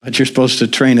But you're supposed to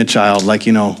train a child. Like,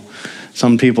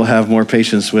 some people have more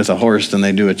patience with a horse than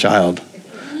they do a child.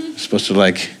 You're supposed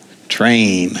to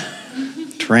train.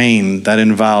 That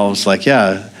involves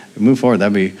move forward.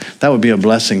 That would be a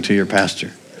blessing to your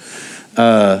pastor.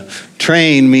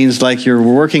 Train means you're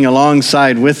working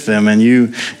alongside with them, and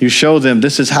you show them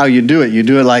this is how you do it. You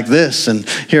do it like this, and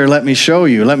here, let me show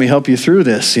you. Let me help you through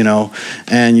this,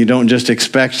 And you don't just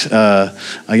expect a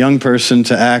young person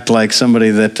to act like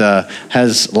somebody that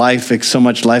has so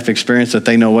much life experience that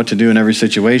they know what to do in every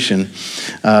situation.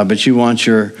 But you want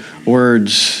your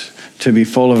words to be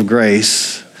full of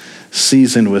grace,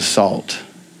 seasoned with salt.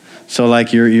 So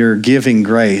you're giving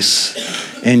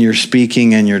grace in your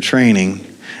speaking and your training,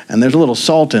 and there's a little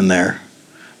salt in there,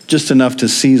 just enough to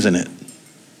season it.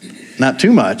 Not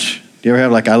too much. Do you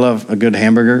ever have I love a good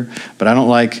hamburger, but I don't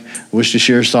like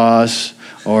Worcestershire sauce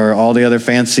or all the other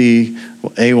fancy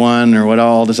A1 or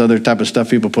all this other type of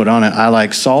stuff people put on it. I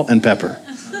like salt and pepper.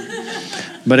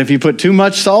 But if you put too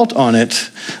much salt on it,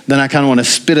 then I kind of want to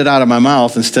spit it out of my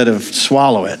mouth instead of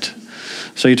swallow it.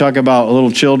 So you talk about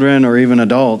little children or even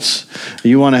adults,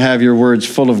 you want to have your words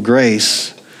full of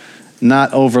grace,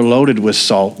 not overloaded with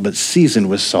salt, but seasoned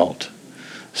with salt,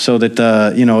 so that,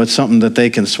 it's something that they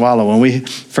can swallow. When we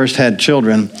first had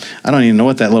children, I don't even know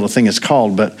what that little thing is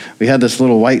called, but we had this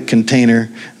little white container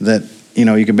that,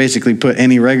 you could basically put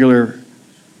any regular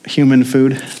human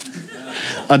food,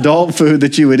 adult food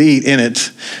that you would eat in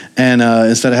it, and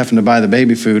instead of having to buy the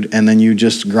baby food, and then you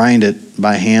just grind it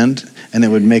by hand, and it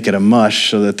would make it a mush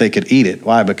so that they could eat it.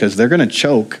 Why? Because they're going to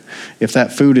choke if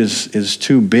that food is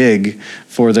too big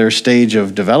for their stage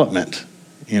of development,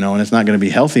 and it's not going to be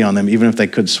healthy on them. Even if they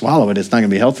could swallow it, it's not going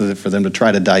to be healthy for them to try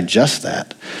to digest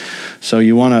that. So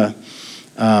you want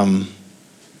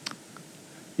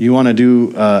to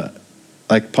do,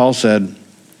 like Paul said,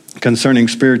 concerning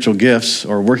spiritual gifts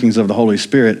or workings of the Holy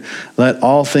Spirit, let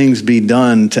all things be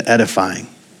done to edifying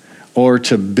or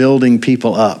to building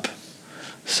people up.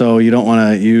 So you don't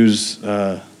want to use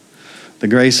the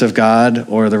grace of God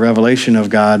or the revelation of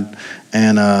God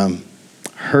and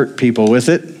hurt people with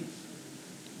it.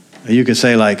 You could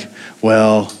say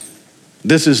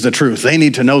this is the truth. They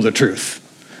need to know the truth.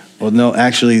 Well, no,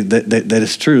 actually, that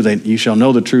is true. You shall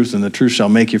know the truth, and the truth shall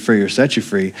make you free or set you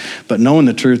free. But knowing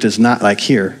the truth is not like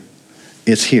here.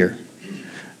 It's here.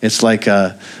 It's like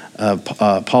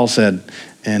Paul said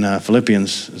in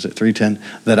Philippians, is it 3:10,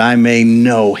 that I may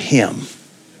know him.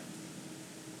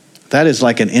 That is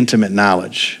like an intimate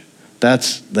knowledge.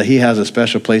 That's that he has a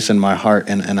special place in my heart,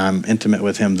 and I'm intimate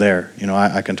with him there.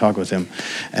 I can talk with him.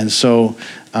 And so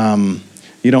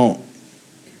you don't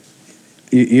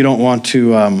want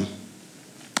to,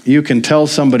 you can tell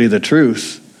somebody the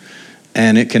truth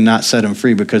and it cannot set them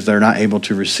free because they're not able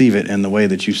to receive it in the way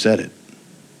that you said it.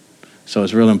 So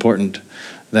it's real important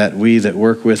that we that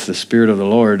work with the Spirit of the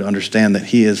Lord understand that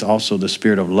he is also the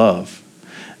Spirit of love.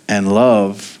 And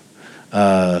love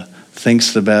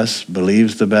thinks the best,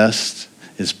 believes the best,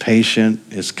 is patient,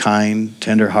 is kind,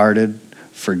 tenderhearted,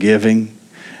 forgiving,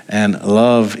 and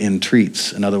love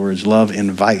entreats. In other words, love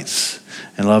invites,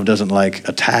 and love doesn't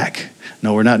attack.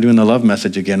 No, we're not doing the love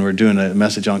message again. We're doing a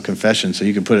message on confession, so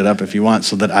you can put it up if you want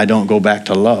so that I don't go back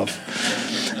to love.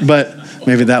 But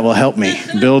maybe that will help me.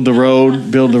 Build the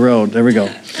road. There we go.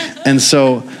 And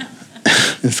so,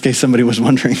 in case somebody was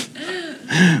wondering,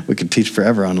 we could teach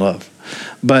forever on love.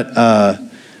 But,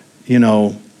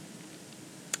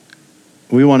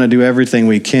 we want to do everything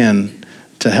we can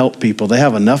to help people. They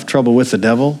have enough trouble with the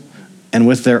devil and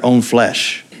with their own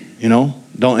flesh,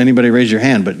 Don't anybody raise your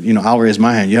hand, but, I'll raise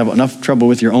my hand. You have enough trouble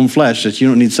with your own flesh that you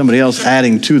don't need somebody else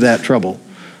adding to that trouble,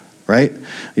 right?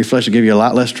 Your flesh will give you a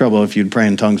lot less trouble if you'd pray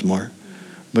in tongues more,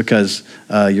 because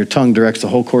your tongue directs the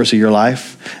whole course of your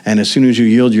life. And as soon as you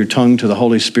yield your tongue to the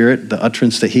Holy Spirit, the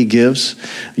utterance that he gives,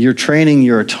 you're training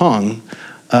your tongue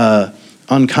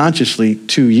unconsciously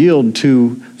to yield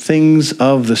to things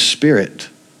of the Spirit.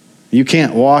 You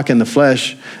can't walk in the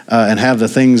flesh and have the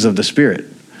things of the Spirit.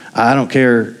 I don't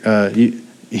care,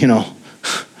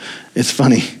 it's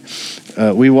funny.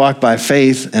 We walk by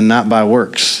faith and not by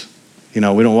works. We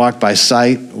don't walk by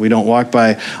sight. We don't walk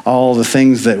by all the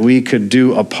things that we could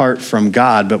do apart from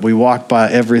God, but we walk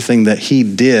by everything that he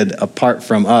did apart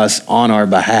from us on our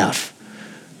behalf.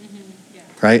 Mm-hmm. Yeah.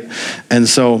 Right? And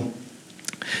so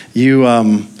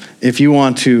if you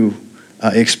want to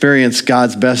experience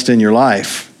God's best in your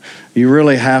life, you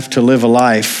really have to live a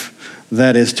life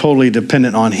that is totally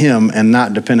dependent on him and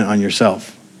not dependent on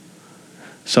yourself.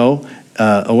 So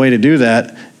a way to do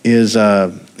that is,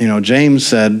 James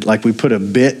said, we put a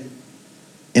bit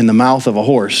in the mouth of a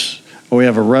horse, or we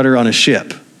have a rudder on a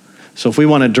ship. So if we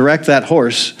want to direct that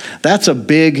horse, that's a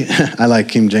big, I like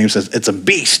King James says, it's a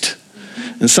beast.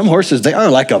 And some horses, they are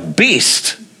like a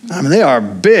beast. I mean, they are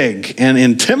big and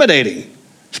intimidating,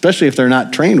 especially if they're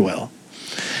not trained well.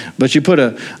 But you put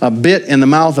a bit in the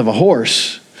mouth of a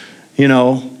horse, and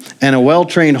a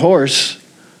well-trained horse,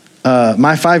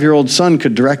 my 5-year-old son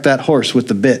could direct that horse with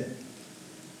the bit.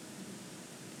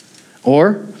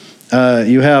 Or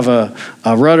you have a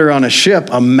rudder on a ship,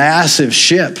 a massive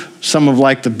ship, some of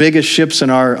like the biggest ships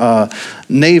in our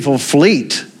naval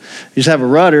fleet. You just have a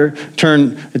rudder,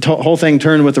 the whole thing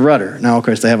turned with the rudder. Now, of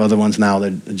course, they have other ones now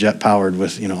that are jet-powered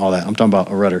with, all that. I'm talking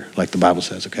about a rudder, like the Bible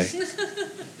says, okay?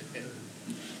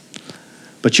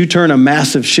 But you turn a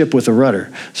massive ship with a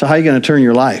rudder. So how are you going to turn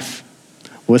your life?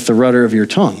 With the rudder of your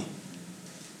tongue.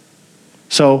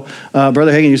 So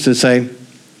Brother Hagin used to say,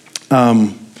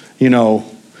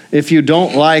 if you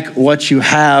don't like what you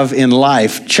have in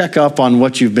life, check up on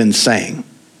what you've been saying,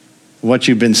 what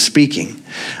you've been speaking.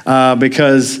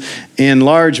 Because in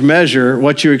large measure,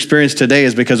 what you experience today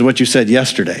is because of what you said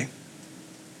yesterday.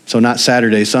 So not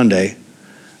Saturday, Sunday.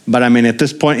 But at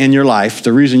this point in your life,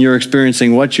 the reason you're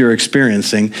experiencing what you're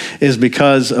experiencing is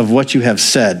because of what you have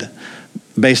said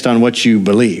based on what you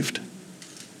believed.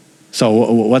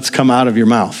 So what's come out of your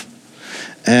mouth?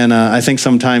 And I think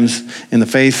sometimes in the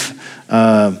faith,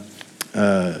 camp,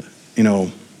 and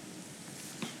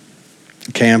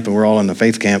we're all in the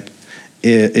faith camp,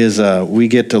 we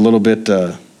get a little bit,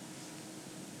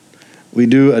 we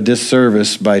do a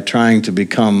disservice by trying to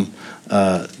become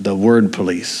the word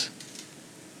police.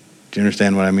 Do you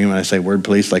understand what I mean when I say word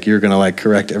police? Like you're going to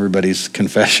correct everybody's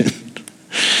confession.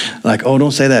 Like, oh,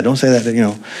 don't say that.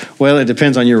 Well, it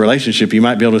depends on your relationship. You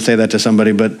might be able to say that to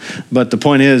somebody, but the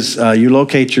point is you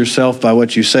locate yourself by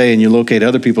what you say and you locate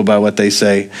other people by what they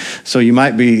say. So you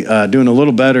might be doing a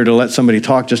little better to let somebody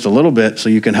talk just a little bit so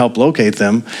you can help locate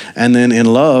them. And then in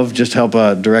love, just help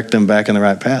direct them back in the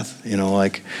right path.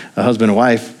 Like a husband and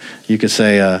wife, you could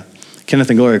say, Kenneth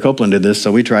and Gloria Copeland did this,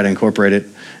 so we try to incorporate it.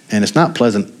 And it's not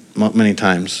pleasant many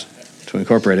times to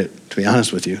incorporate it, to be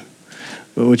honest with you.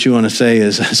 But what you want to say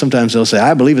is, sometimes they'll say,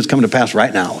 I believe it's coming to pass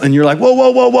right now. And you're like, whoa,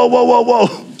 whoa, whoa, whoa, whoa, whoa, whoa.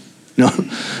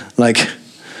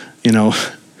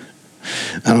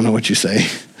 I don't know what you say.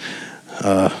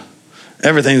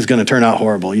 Everything's going to turn out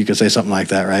horrible. You could say something like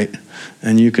that, right?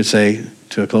 And you could say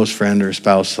to a close friend or a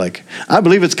spouse, like, I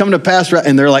believe it's coming to pass right.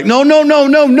 And they're like, no, no, no,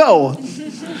 no, no.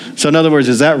 So in other words,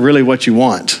 is that really what you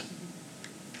want?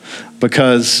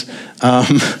 Because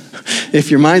if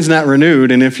your mind's not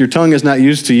renewed and if your tongue is not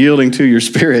used to yielding to your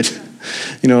spirit,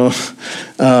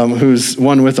 who's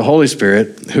one with the Holy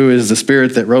Spirit, who is the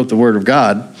spirit that wrote the Word of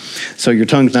God, so your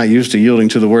tongue's not used to yielding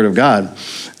to the Word of God,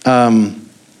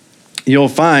 you'll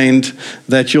find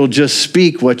that you'll just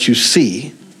speak what you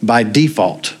see by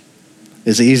default.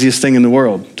 It's the easiest thing in the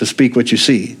world to speak what you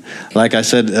see. Like I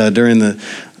said during the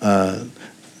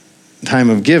time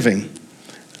of giving,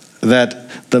 that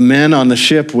the men on the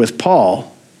ship with Paul,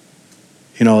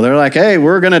 they're like, hey,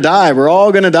 we're going to die. We're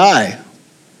all going to die.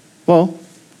 Well,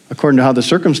 according to how the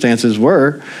circumstances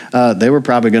were, they were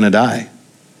probably going to die.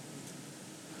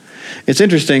 It's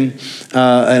interesting.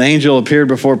 An angel appeared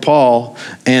before Paul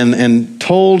and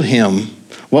told him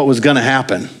what was going to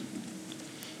happen.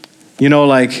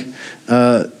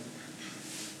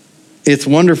 It's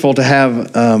wonderful to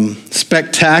have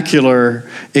spectacular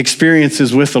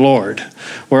experiences with the Lord,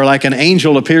 where like an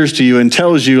angel appears to you and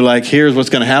tells you, like, here's what's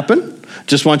going to happen.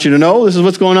 Just want you to know this is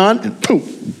what's going on. And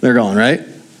poof, they're gone, right?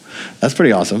 That's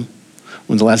pretty awesome.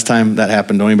 When's the last time that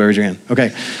happened? Don't anybody raise your hand. Okay.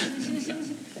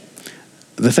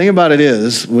 The thing about it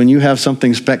is, when you have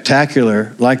something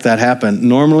spectacular like that happen,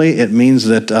 normally it means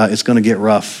that it's going to get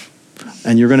rough.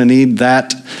 And you're going to need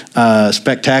that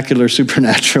spectacular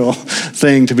supernatural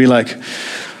thing to be like,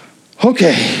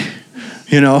 okay,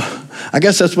 I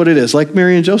guess that's what it is. Like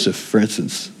Mary and Joseph, for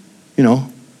instance,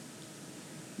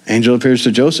 angel appears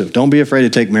to Joseph. Don't be afraid to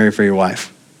take Mary for your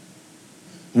wife.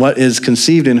 What is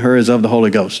conceived in her is of the Holy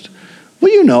Ghost.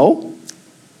 Well,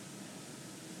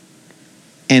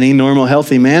 any normal,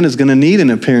 healthy man is going to need an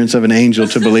appearance of an angel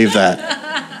to believe that.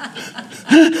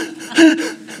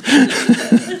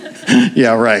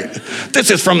 Yeah, right.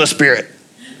 This is from the Spirit.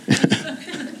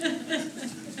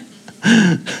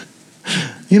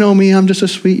 Me, I'm just a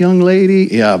sweet young lady.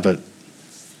 Yeah, but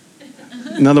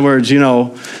in other words,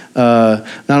 not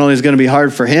only is it going to be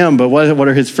hard for him, but what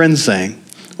are his friends saying?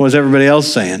 What is everybody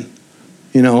else saying?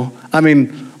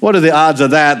 What are the odds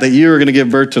of that you are going to give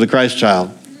birth to the Christ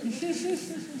child?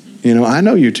 I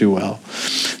know you too well.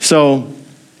 So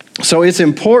it's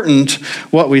important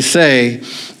what we say.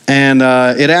 And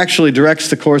it actually directs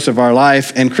the course of our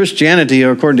life. And Christianity,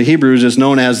 according to Hebrews, is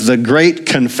known as the Great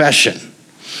Confession.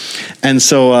 And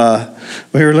so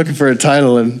we were looking for a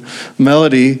title, and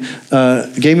Melody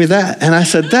gave me that. And I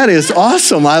said, that is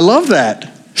awesome. I love that.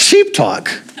 Sheep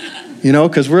talk.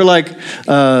 Because we're like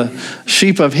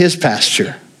sheep of his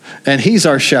pasture. And he's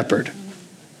our shepherd.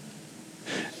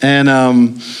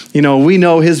 And, we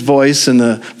know his voice, and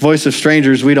the voice of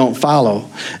strangers we don't follow.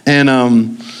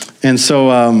 And so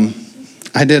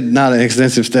I did not an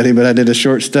extensive study, but I did a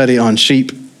short study on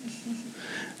sheep.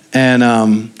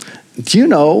 And do you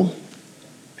know,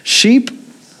 sheep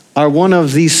are one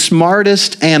of the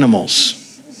smartest animals.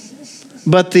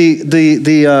 But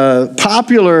the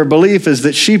popular belief is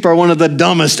that sheep are one of the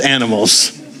dumbest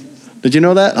animals. Did you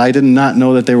know that? I did not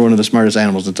know that they were one of the smartest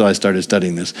animals until I started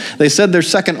studying this. They said they're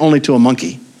second only to a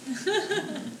monkey.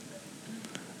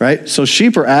 Right? So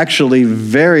sheep are actually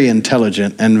very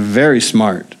intelligent and very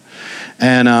smart.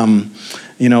 And,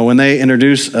 when they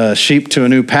introduce sheep to a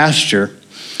new pasture,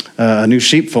 a new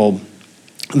sheepfold,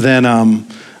 then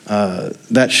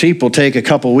that sheep will take a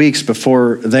couple weeks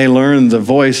before they learn the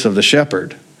voice of the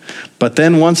shepherd. But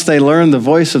then once they learn the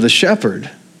voice of the shepherd,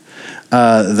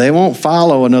 they won't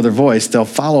follow another voice. They'll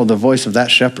follow the voice of that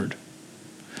shepherd.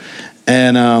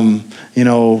 And,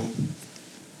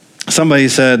 somebody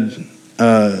said,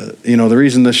 the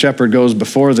reason the shepherd goes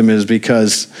before them is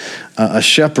because a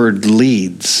shepherd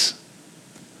leads.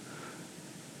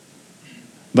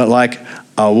 But like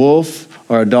a wolf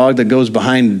or a dog that goes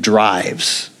behind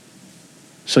drives.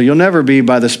 So you'll never be,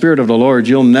 by the Spirit of the Lord,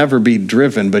 you'll never be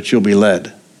driven, but you'll be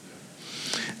led.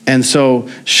 And so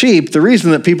sheep, the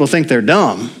reason that people think they're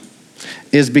dumb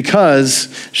is because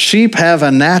sheep have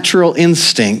a natural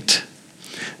instinct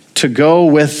to go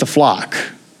with the flock.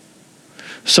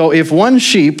 So if one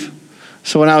sheep,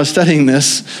 so when I was studying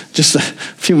this just a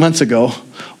few months ago,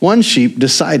 one sheep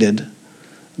decided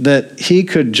that he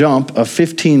could jump a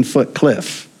 15-foot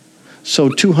cliff. So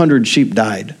 200 sheep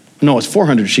died. No, it's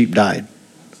 400 sheep died.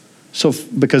 So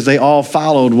because they all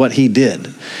followed what he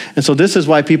did. And so this is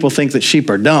why people think that sheep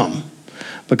are dumb,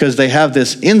 because they have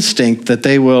this instinct that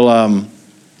they will,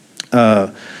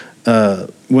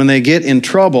 when they get in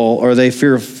trouble or they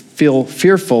feel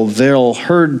fearful, they'll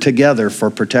herd together for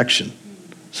protection.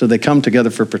 So they come together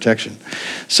for protection.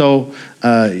 So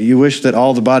you wish that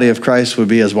all the body of Christ would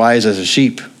be as wise as a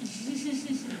sheep.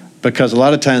 Because a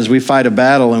lot of times we fight a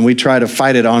battle and we try to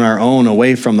fight it on our own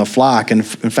away from the flock. And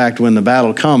in fact, when the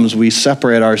battle comes, we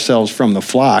separate ourselves from the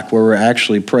flock where we're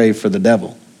actually prey for the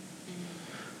devil.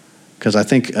 Because I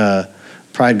think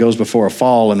pride goes before a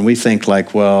fall, and we think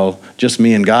like, well, just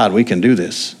me and God, we can do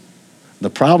this.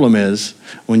 The problem is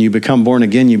when you become born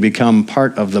again, you become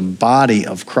part of the body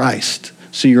of Christ.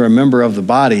 So you're a member of the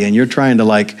body, and you're trying to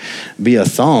like be a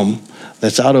thumb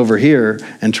that's out over here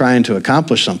and trying to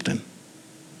accomplish something.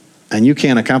 And you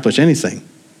can't accomplish anything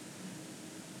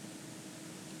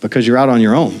because you're out on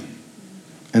your own.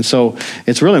 And so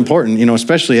it's really important,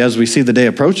 especially as we see the day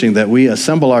approaching, that we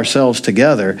assemble ourselves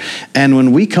together. And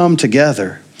when we come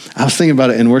together, I was thinking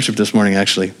about it in worship this morning,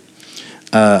 actually.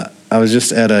 I was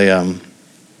just at a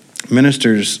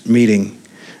ministers meeting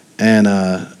and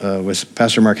with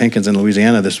Pastor Mark Hankins in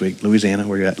Louisiana this week. Louisiana,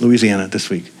 where you at? Louisiana this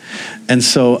week. And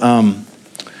so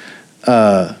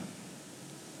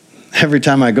every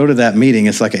time I go to that meeting,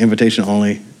 it's like an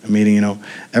invitation-only meeting,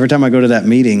 Every time I go to that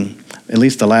meeting, at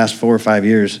least the last 4 or 5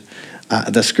 years,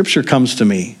 the scripture comes to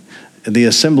me, the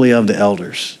assembly of the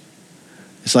elders.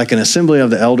 It's like an assembly of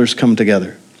the elders come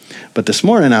together. But this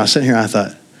morning I was sitting here and I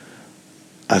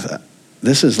thought,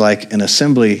 this is like an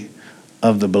assembly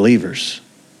of the believers.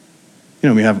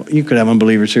 You could have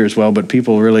unbelievers here as well, but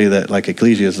people really that like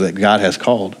ecclesias that God has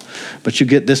called. But you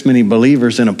get this many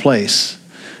believers in a place.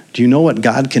 Do you know what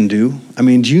God can do? I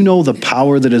mean, do you know the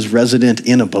power that is resident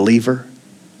in a believer?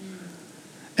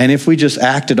 And if we just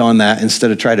acted on that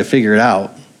instead of try to figure it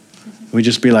out, we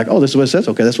just be like, oh, this is what it says.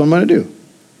 Okay, that's what I'm going to do.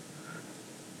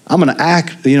 I'm going to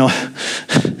act,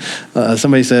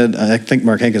 somebody said, I think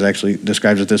Mark Hankins actually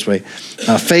describes it this way.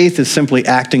 Faith is simply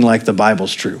acting like the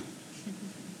Bible's true.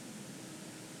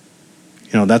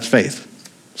 That's faith.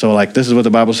 So like, this is what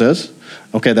the Bible says.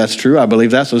 Okay, that's true. I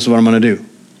believe that. So this is what I'm going to do.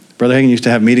 Brother Hagin used to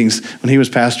have meetings when he was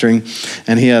pastoring,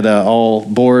 and he had all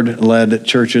board-led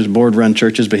churches, board-run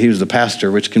churches, but he was the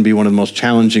pastor, which can be one of the most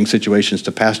challenging situations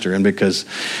to pastor in, because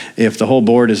if the whole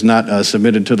board is not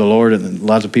submitted to the Lord, and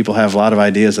lots of people have a lot of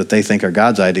ideas that they think are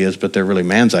God's ideas, but they're really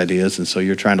man's ideas, and so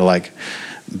you're trying to like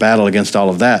battle against all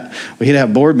of that. Well, he'd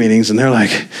have board meetings, and they're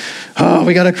like, oh,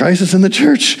 we got a crisis in the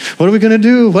church. What are we going to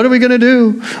do? What are we going to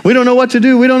do? We don't know what to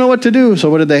do. We don't know what to do. So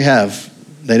what did they have?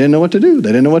 They didn't know what to do. They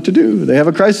didn't know what to do. They have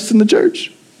a crisis in the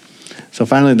church. So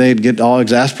finally they'd get all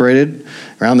exasperated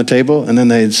around the table, and then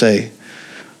they'd say,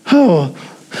 oh,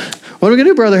 what are we going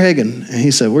to do, Brother Hagin? And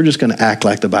he said, we're just going to act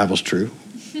like the Bible's true.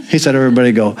 He said,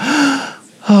 everybody go,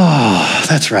 oh,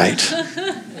 that's right.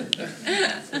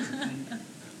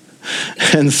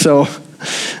 And so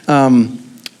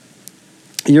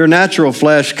your natural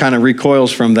flesh kind of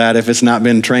recoils from that if it's not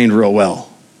been trained real well.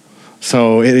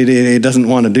 So it doesn't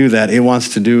want to do that. It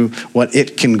wants to do what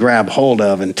it can grab hold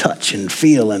of and touch and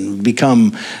feel and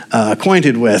become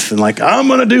acquainted with. And like, I'm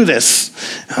going to do this.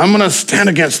 I'm going to stand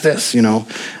against this,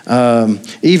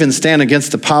 even stand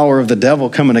against the power of the devil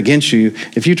coming against you.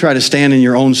 If you try to stand in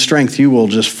your own strength, you will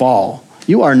just fall.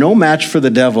 You are no match for the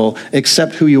devil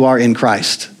except who you are in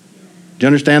Christ. Do you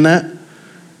understand that?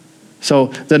 So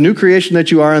the new creation that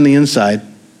you are on the inside,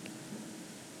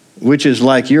 which is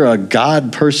like you're a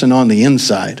God person on the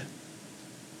inside,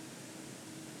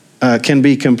 can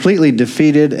be completely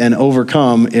defeated and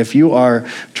overcome if you are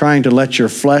trying to let your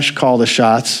flesh call the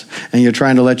shots and you're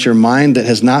trying to let your mind that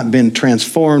has not been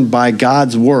transformed by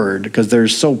God's word, because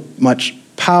there's so much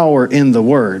power in the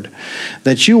word,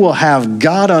 that you will have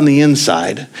God on the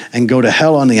inside and go to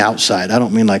hell on the outside. I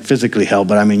don't mean like physically hell,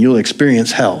 but I mean you'll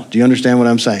experience hell. Do you understand what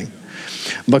I'm saying?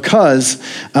 Because,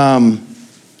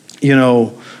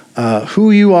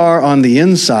 who you are on the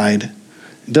inside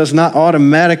does not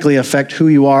automatically affect who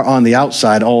you are on the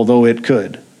outside, although it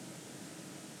could.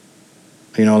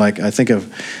 Like I think of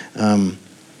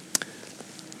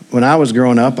when I was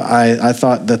growing up, I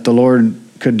thought that the Lord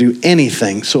could do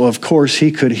anything. So of course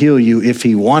he could heal you if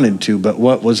he wanted to, but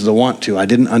what was the want to? I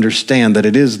didn't understand that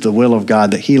it is the will of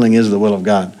God, that healing is the will of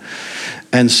God.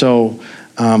 And so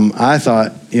I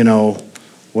thought,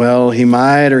 well, he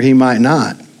might or he might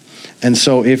not. And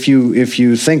so if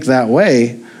you think that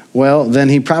way, well, then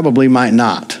he probably might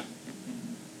not.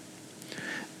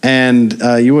 And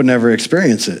you would never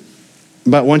experience it.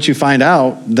 But once you find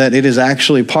out that it is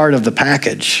actually part of the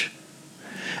package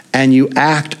and you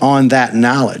act on that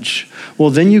knowledge, well,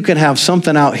 then you can have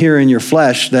something out here in your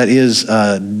flesh that is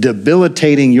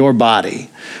debilitating your body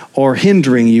or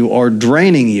hindering you or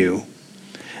draining you,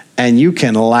 and you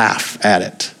can laugh at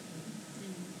it.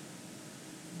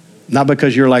 Not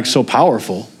because you're like so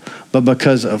powerful, but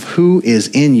because of who is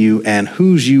in you and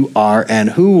whose you are and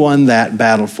who won that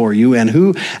battle for you and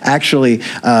who actually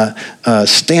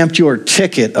stamped your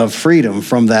ticket of freedom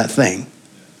from that thing,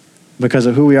 because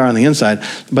of who we are on the inside.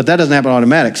 But that doesn't happen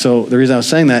automatic. So the reason I was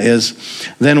saying that is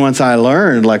then once I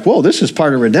learned, like, whoa, this is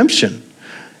part of redemption.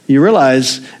 You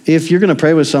realize if you're going to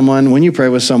pray with someone, when you pray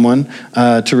with someone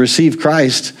to receive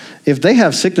Christ, if they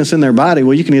have sickness in their body,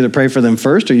 well, you can either pray for them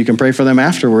first or you can pray for them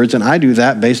afterwards. And I do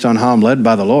that based on how I'm led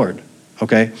by the Lord.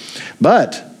 Okay.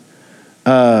 But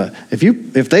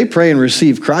if they pray and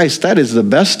receive Christ, that is the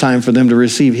best time for them to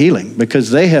receive healing,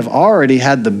 because they have already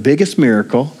had the biggest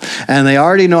miracle and they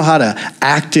already know how to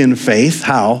act in faith.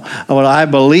 How? Well, I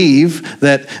believe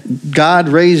that God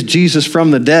raised Jesus from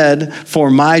the dead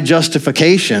for my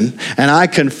justification, and I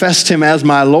confessed him as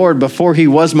my Lord before he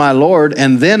was my Lord,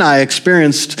 and then I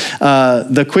experienced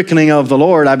the quickening of the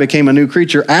Lord. I became a new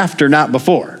creature after, not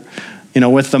before.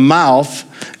 With the mouth,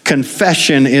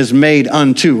 confession is made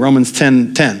unto, Romans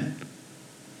 10:10.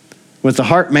 With the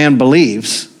heart man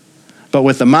believes, but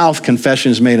with the mouth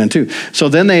confession is made unto. So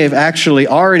then they have actually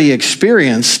already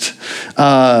experienced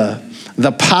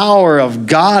the power of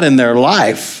God in their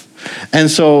life.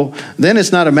 And so then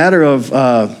it's not a matter of,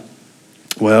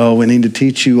 we need to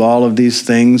teach you all of these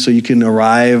things so you can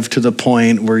arrive to the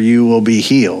point where you will be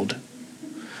healed.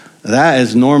 That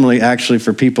is normally actually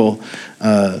for people,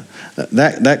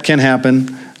 that can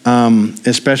happen.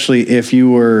 Especially if you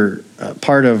were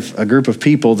part of a group of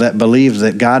people that believe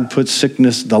that God puts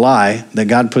sickness, the lie, that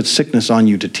God puts sickness on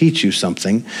you to teach you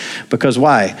something. Because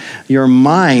why? Your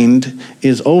mind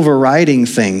is overriding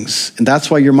things. And that's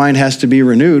why your mind has to be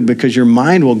renewed, because your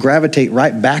mind will gravitate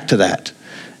right back to that.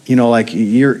 Like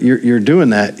you're doing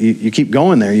that. You keep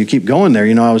going there. You keep going there.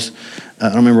 I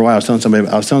don't remember why I was telling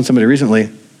somebody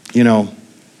recently,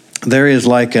 there is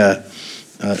like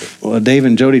Dave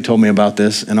and Jody told me about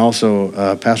this, and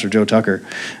also Pastor Joe Tucker.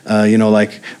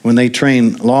 Like when they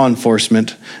train law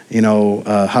enforcement,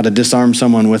 how to disarm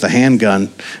someone with a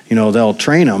handgun, they'll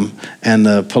train them, and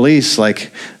the police,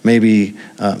 like maybe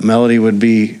Melody would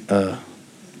be,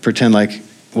 pretend like,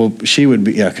 well, she would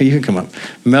be, yeah, you can come up.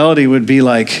 Melody would be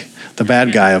like The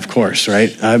bad guy, of course,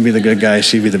 right? I'd be the good guy,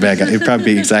 she'd be the bad guy. It'd probably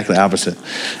be exactly opposite.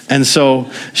 And so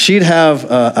she'd have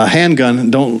a handgun.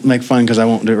 Don't make fun because I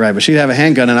won't do it right, but she'd have a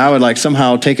handgun, and I would like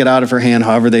somehow take it out of her hand,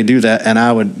 however they do that, and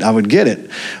I would get it.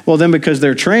 Well, then because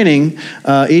they're training,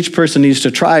 each person needs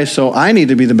to try, so I need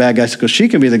to be the bad guy because she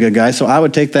can be the good guy. So I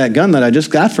would take that gun that I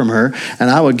just got from her, and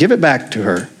I would give it back to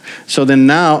her. So then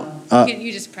now...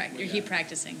 you keep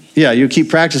practicing. Yeah, you keep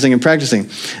practicing and practicing.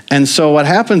 And so what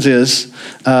happens is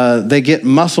they get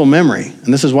muscle memory.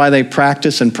 And this is why they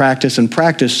practice and practice and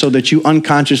practice so that you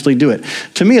unconsciously do it.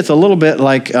 To me, it's a little bit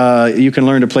like you can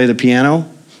learn to play the piano,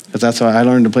 because that's how I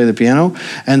learned to play the piano.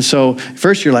 And so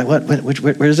first you're like,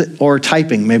 where is it? Or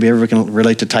typing. Maybe everyone can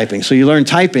relate to typing. So you learn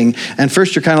typing, and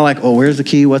first you're kind of like, oh, where's the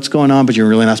key? What's going on? But you're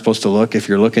really not supposed to look. If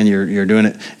you're looking, you're doing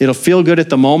it. It'll feel good at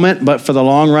the moment, but for the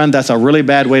long run, that's a really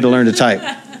bad way to learn to type.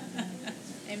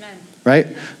 Amen. Right?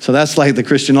 So that's like the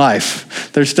Christian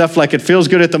life. There's stuff like it feels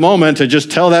good at the moment to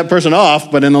just tell that person off,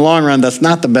 but in the long run, that's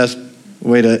not the best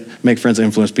way to make friends and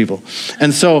influence people.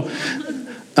 And so...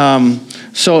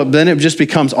 So then it just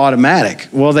becomes automatic.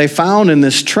 Well, they found in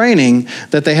this training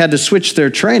that they had to switch their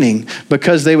training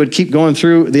because they would keep going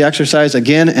through the exercise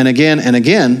again and again and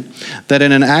again, that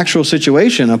in an actual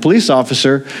situation, a police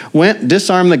officer went,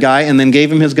 disarmed the guy, and then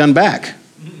gave him his gun back.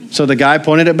 So the guy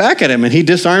pointed it back at him, and he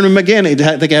disarmed him again. I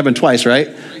think it happened twice, right?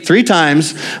 3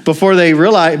 times before he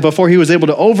was able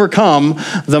to overcome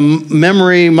the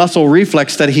memory muscle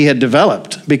reflex that he had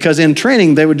developed. Because in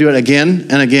training, they would do it again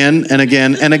and again and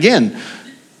again and again.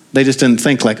 They just didn't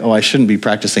think like, oh, I shouldn't be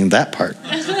practicing that part.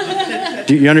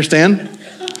 Do you understand?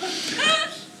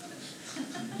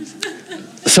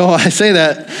 So I say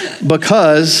that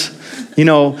because...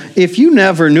 if you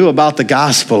never knew about the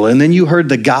gospel and then you heard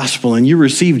the gospel and you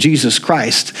received Jesus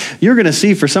Christ, you're going to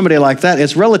see for somebody like that,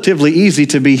 it's relatively easy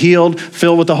to be healed,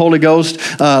 filled with the Holy Ghost,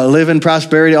 live in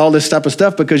prosperity, all this type of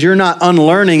stuff, because you're not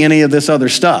unlearning any of this other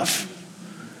stuff.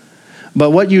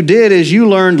 But what you did is you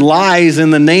learned lies in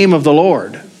the name of the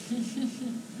Lord.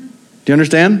 Do you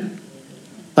understand?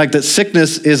 Like that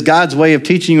sickness is God's way of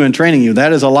teaching you and training you.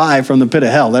 That is a lie from the pit of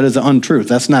hell. That is an untruth.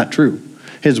 That's not true.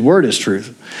 His word is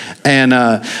truth. And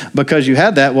because you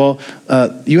had that,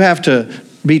 you have to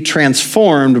be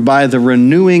transformed by the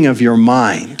renewing of your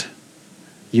mind.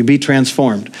 You be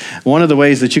transformed. One of the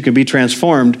ways that you can be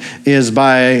transformed is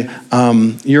by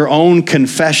your own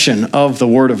confession of the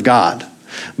word of God.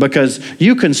 Because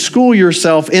you can school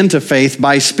yourself into faith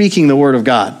by speaking the word of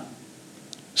God.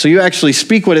 So you actually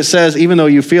speak what it says, even though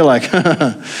you feel like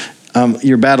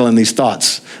you're battling these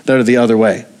thoughts that are the other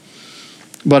way.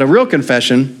 But a real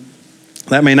confession,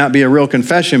 that may not be a real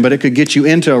confession, but it could get you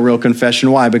into a real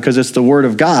confession. Why? Because it's the Word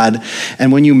of God.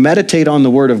 And when you meditate on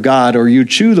the Word of God, or you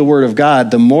chew the Word of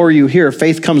God, the more you hear,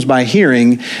 faith comes by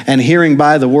hearing, and hearing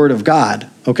by the Word of God.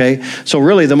 Okay? So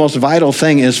really the most vital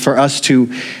thing is for us to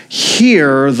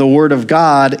hear the Word of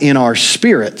God in our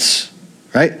spirits.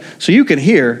 Right? So you can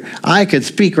hear, I could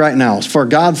speak right now. For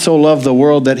God so loved the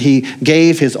world that he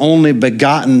gave his only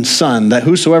begotten Son, that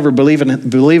whosoever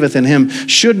believeth in him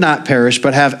should not perish,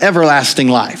 but have everlasting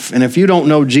life. And if you don't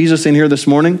know Jesus in here this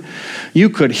morning, you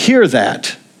could hear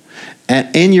that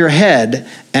in your head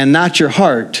and not your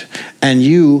heart, and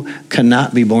you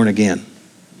cannot be born again.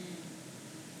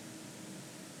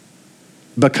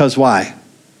 Because why?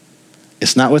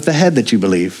 It's not with the head that you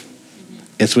believe.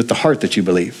 It's with the heart that you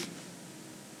believe.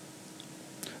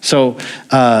 So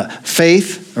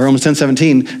faith, Romans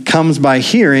 10:17, comes by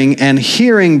hearing, and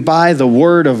hearing by the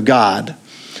word of God.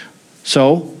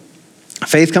 So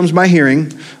faith comes by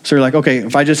hearing. So you're like, okay,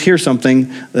 if I just hear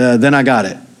something, then I got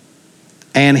it.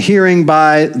 And hearing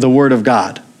by the word of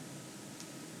God.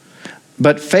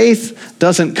 But faith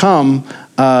doesn't come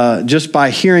just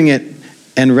by hearing it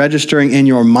and registering in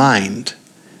your mind.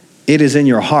 It is in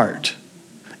your heart.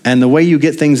 And the way you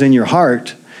get things in your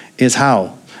heart is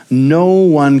how? No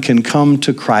one can come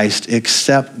to Christ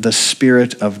except the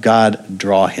Spirit of God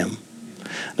draw him.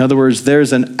 In other words,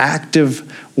 there's an active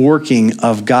working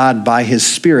of God by his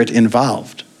Spirit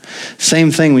involved.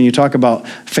 Same thing when you talk about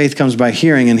faith comes by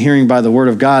hearing and hearing by the word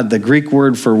of God. The Greek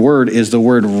word for word is the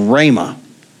word rhema.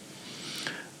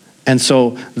 And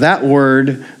so that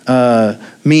word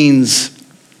means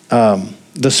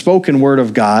the spoken word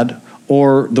of God,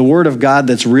 or the word of God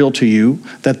that's real to you,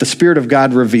 that the Spirit of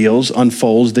God reveals,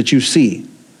 unfolds, that you see.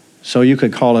 So you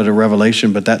could call it a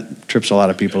revelation, but that trips a lot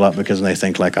of people up because they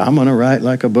think like, I'm going to write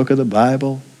like a book of the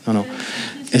Bible. No.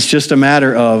 It's just a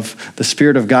matter of the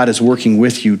Spirit of God is working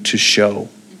with you to show.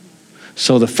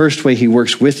 So the first way he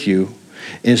works with you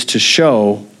is to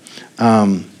show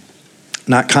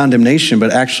not condemnation,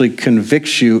 but actually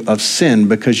convicts you of sin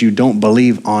because you don't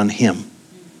believe on him.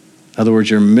 In other words,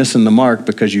 you're missing the mark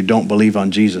because you don't believe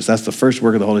on Jesus. That's the first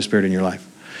work of the Holy Spirit in your life.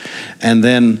 And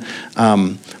then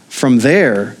from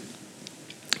there,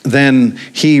 then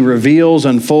he reveals,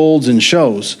 unfolds, and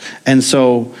shows. And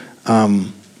so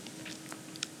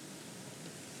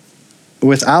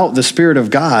without the Spirit of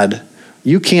God,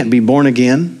 you can't be born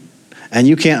again, and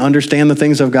you can't understand the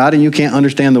things of God, and you can't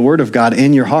understand the Word of God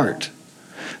in your heart.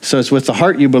 So it's with the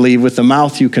heart you believe, with the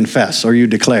mouth you confess or you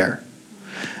declare.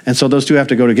 And so those two have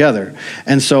to go together.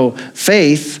 And so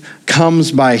faith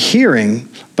comes by hearing,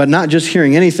 but not just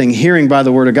hearing anything, hearing by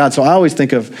the Word of God. So I always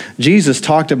think of Jesus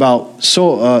talked about,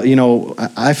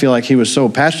 I feel like he was so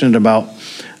passionate about,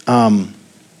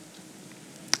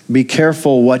 be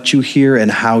careful what you hear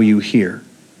and how you hear.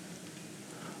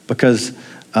 Because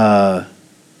I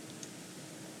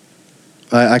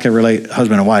can relate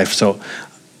husband and wife. So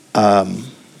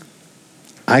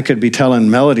I could be telling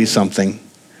Melody something,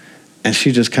 and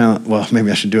she just kind of, well, maybe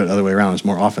I should do it the other way around. It's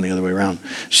more often the other way around.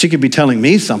 She could be telling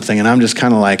me something, and I'm just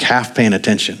kind of like half paying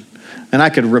attention. And I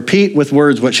could repeat with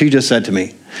words what she just said to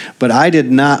me. But I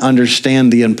did not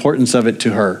understand the importance of it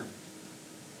to her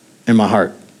in my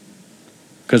heart.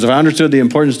 Because if I understood the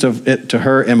importance of it to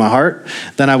her in my heart,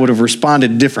 then I would have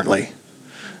responded differently.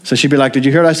 So she'd be like, did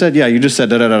you hear what I said? Yeah, you just said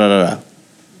da-da-da-da-da-da.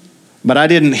 But I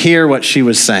didn't hear what she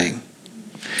was saying.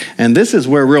 And this is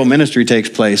where real ministry takes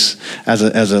place as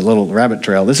a little rabbit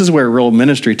trail. This is where real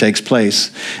ministry takes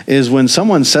place, is when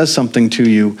someone says something to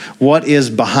you, what is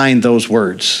behind those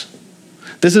words?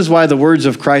 This is why the words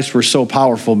of Christ were so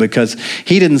powerful, because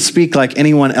he didn't speak like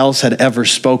anyone else had ever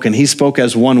spoken. He spoke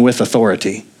as one with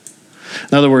authority.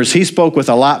 In other words, he spoke with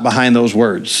a lot behind those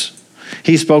words.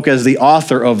 He spoke as the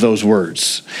author of those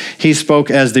words. He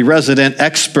spoke as the resident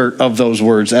expert of those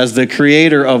words, as the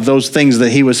creator of those things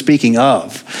that he was speaking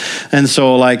of. And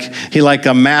so like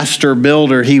a master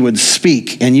builder, he would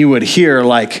speak, and you would hear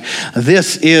like,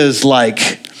 this is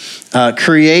like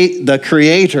the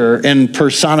creator in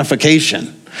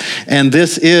personification. And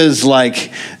this is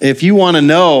like, if you want to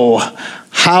know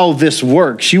how this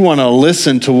works, you want to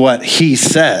listen to what he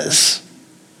says.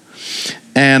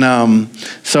 And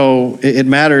so it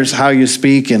matters how you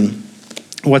speak and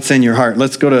what's in your heart.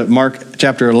 Let's go to Mark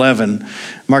chapter 11.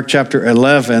 Mark chapter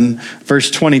 11, verse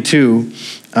 22.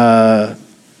 Well,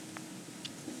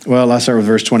 I'll start with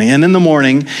verse 20. And in the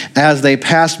morning, as they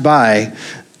passed by,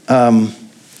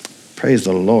 praise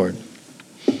the Lord.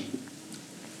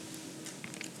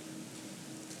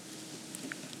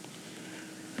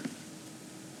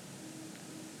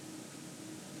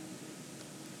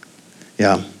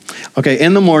 Yeah. Okay,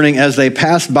 in the morning, as they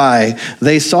passed by,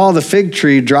 they saw the fig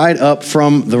tree dried up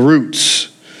from the roots.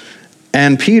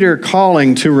 And Peter,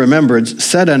 calling to remembrance,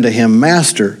 said unto him,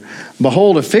 Master,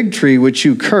 behold, a fig tree which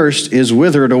you cursed is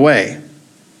withered away.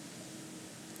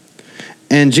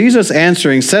 And Jesus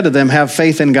answering said to them, have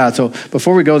faith in God. So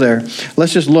before we go there,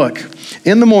 let's just look.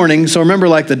 In the morning, so remember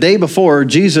like the day before,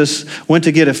 Jesus went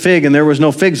to get a fig and there was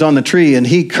no figs on the tree, and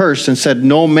he cursed and said,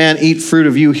 no man eat fruit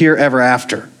of you here ever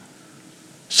after.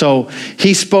 So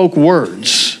he spoke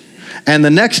words. And the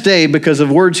next day, because of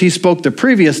words he spoke the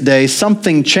previous day,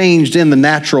 something changed in the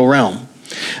natural realm.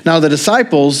 Now, the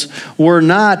disciples were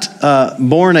not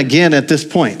born again at this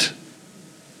point.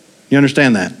 You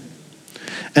understand that?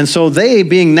 And so they,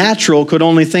 being natural, could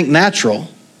only think natural.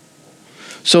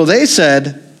 So they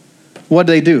said, what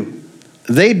did they do?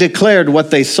 They declared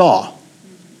what they saw.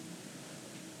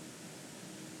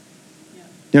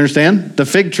 You understand? The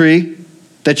fig tree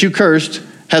that you cursed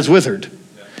has withered.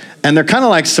 And they're kind of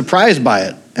like surprised by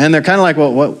it. And they're kind of like,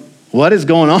 well, what is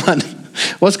going on?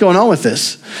 What's going on with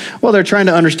this? Well, they're trying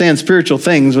to understand spiritual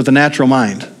things with the natural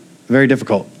mind. Very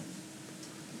difficult.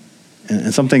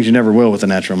 And some things you never will with the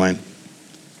natural mind.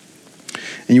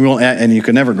 And you won't, and you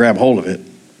can never grab hold of it.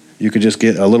 You could just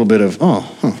get a little bit of,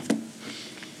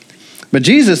 But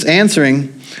Jesus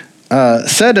answering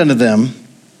said unto them,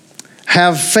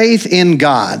 have faith in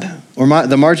God. Or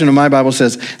the margin of my Bible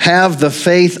says, have the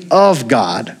faith of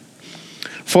God.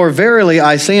 For verily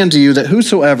I say unto you that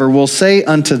whosoever will say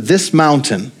unto this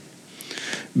mountain,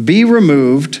 be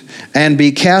removed and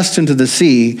be cast into the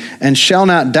sea, and shall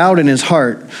not doubt in his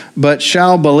heart, but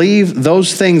shall believe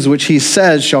those things which he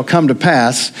says shall come to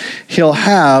pass, he'll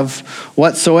have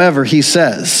whatsoever he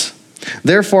says.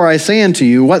 Therefore I say unto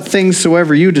you, what things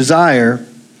soever you desire,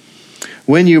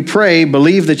 when you pray,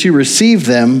 believe that you receive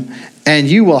them, and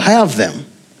you will have them.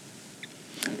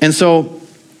 And so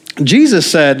Jesus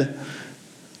said,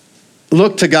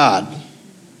 look to God.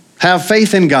 Have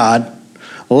faith in God.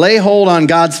 Lay hold on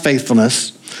God's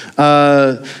faithfulness.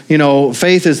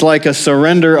 Faith is like a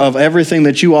surrender of everything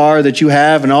that you are, that you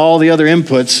have, and all the other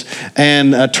inputs,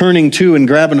 and turning to and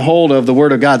grabbing hold of the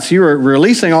Word of God. So you're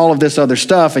releasing all of this other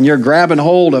stuff, and you're grabbing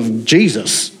hold of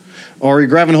Jesus, or you're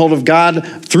grabbing hold of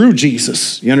God through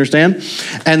Jesus. You understand?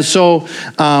 And so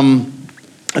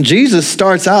Jesus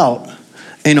starts out,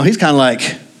 he's kind of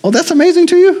like, oh, that's amazing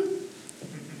to you?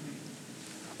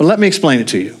 Well, let me explain it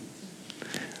to you.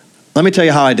 Let me tell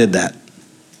you how I did that.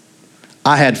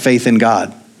 I had faith in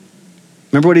God.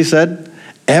 Remember what he said?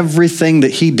 Everything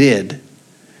that he did,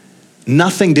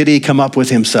 nothing did he come up with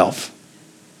himself.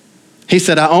 He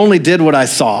said, I only did what I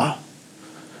saw,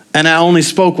 and I only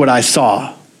spoke what I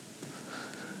saw.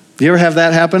 You ever have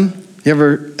that happen? You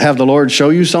ever have the Lord show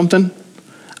you something?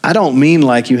 I don't mean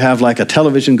like you have like a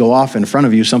television go off in front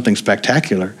of you, something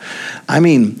spectacular. I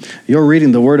mean, you're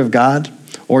reading the Word of God,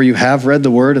 or you have read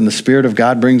the Word and the Spirit of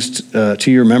God brings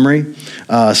to your memory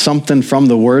something from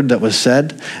the Word that was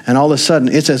said, and all of a sudden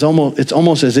it's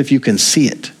almost as if you can see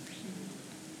it.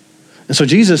 And so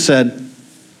Jesus said,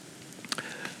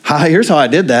 here's how I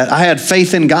did that. I had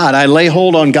faith in God. I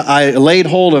laid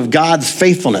hold of God's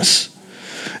faithfulness.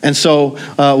 And so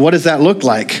what does that look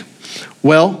like?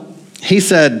 Well, he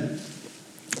said,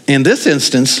 in this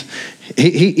instance,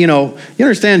 you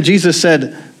understand Jesus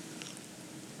said,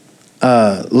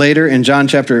 later in John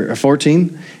chapter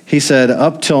 14, he said,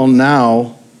 up till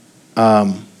now,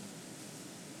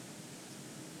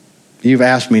 you've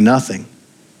asked me nothing.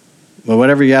 But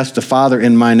whatever you ask the Father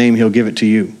in my name, he'll give it to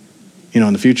you.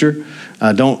 In the future.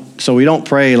 So we don't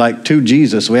pray like to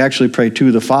Jesus. We actually pray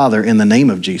to the Father in the name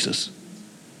of Jesus.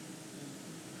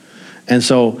 And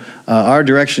so our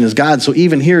direction is God. So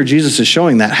even here, Jesus is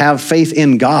showing that. Have faith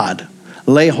in God.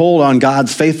 Lay hold on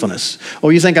God's faithfulness. Oh,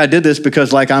 you think I did this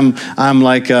because like I'm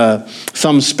like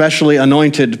some specially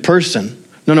anointed person?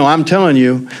 No, I'm telling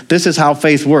you, this is how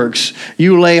faith works.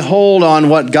 You lay hold on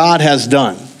what God has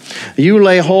done. You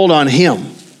lay hold on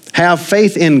him. Have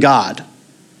faith in God.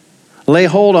 Lay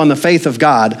hold on the faith of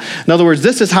God. In other words,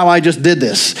 this is how I just did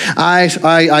this.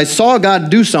 I saw God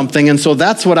do something, and so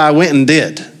that's what I went and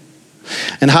did.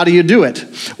 And how do you do it?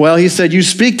 Well, he said, you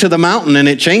speak to the mountain and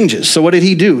it changes. So what did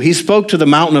he do? He spoke to the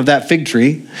mountain of that fig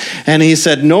tree, and he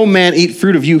said, no man eat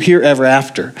fruit of you here ever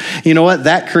after. You know what?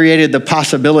 That created the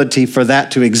possibility for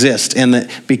that to exist. And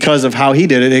that because of how he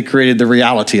did it, it created the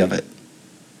reality of it.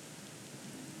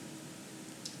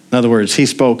 In other words, he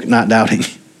spoke not doubting.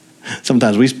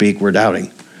 Sometimes we speak, we're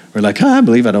doubting. We're like, I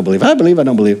believe, I don't believe. I believe, I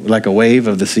don't believe. Like a wave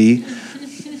of the sea.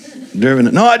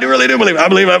 Driven. No, I really do believe. I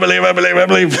believe.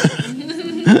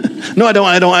 No, I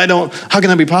don't. How can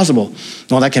that be possible?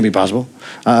 No, that can't be possible.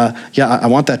 I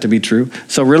want that to be true.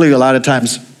 So really a lot of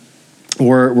times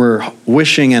we're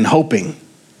wishing and hoping,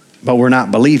 but we're not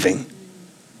believing.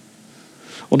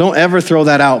 Well, don't ever throw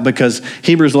that out, because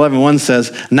Hebrews 11:1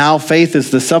 says, now faith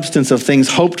is the substance of things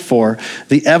hoped for,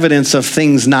 the evidence of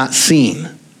things not seen.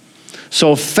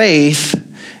 So faith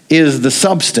is the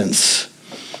substance.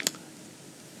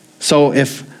 So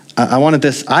if I wanted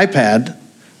this iPad,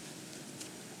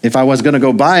 if I was going to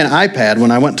go buy an iPad,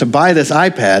 when I went to buy this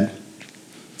iPad,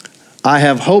 I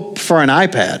have hope for an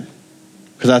iPad,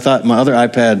 because I thought my other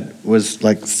iPad was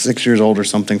like 6 years old or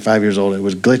something, 5 years old. It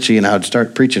was glitchy, and I would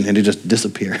start preaching and it'd just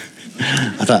disappear.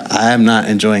 I thought, I'm not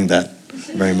enjoying that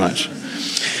very much.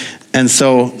 And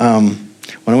so when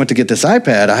I went to get this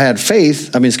iPad, I had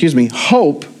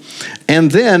hope,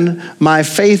 and then my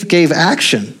faith gave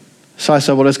action. So I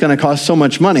said, well, it's going to cost so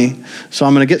much money, so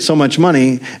I'm going to get so much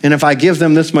money, and if I give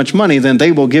them this much money, then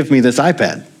they will give me this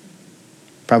iPad.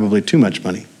 Probably too much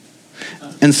money.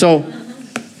 And so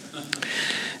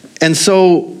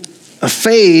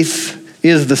faith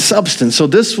is the substance. So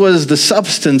this was the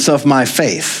substance of my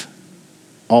faith,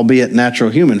 albeit natural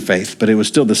human faith, but it was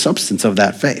still the substance of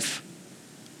that faith.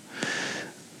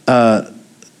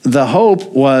 The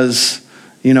hope was,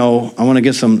 I want to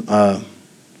get some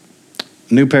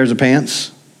new pairs of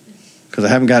pants, because I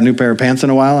haven't got a new pair of pants in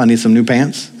a while. I need some new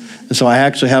pants. And so I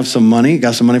actually have some money,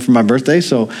 got some money for my birthday,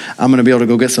 so I'm going to be able to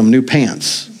go get some new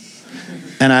pants.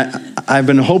 And I've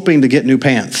been hoping to get new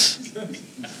pants.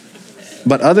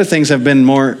 But other things have been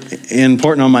more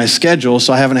important on my schedule,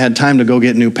 so I haven't had time to go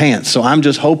get new pants. So I'm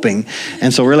just hoping.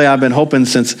 And so really I've been hoping,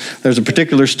 since there's a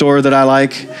particular store that I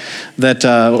like that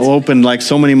opened like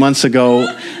so many months ago,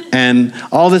 and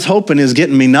all this hoping is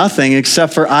getting me nothing,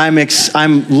 except for I'm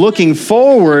looking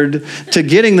forward to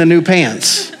getting the new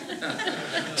pants.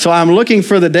 So I'm looking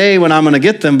for the day when I'm going to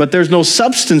get them, but there's no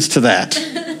substance to that.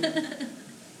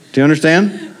 Do you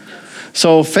understand?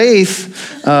 So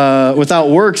faith without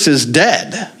works is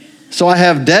dead. So I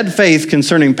have dead faith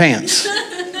concerning pants.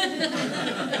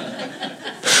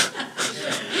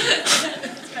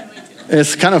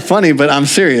 It's kind of funny, but I'm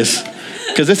serious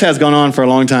because this has gone on for a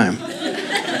long time.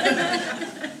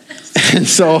 And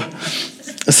so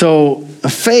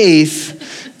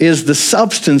faith is the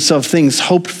substance of things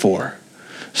hoped for.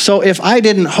 So if I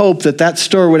didn't hope that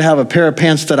store would have a pair of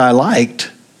pants that I liked,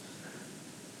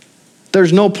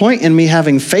 there's no point in me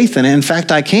having faith in it. In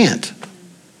fact, I can't.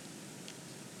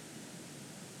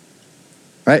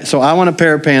 Right? So I want a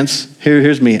pair of pants.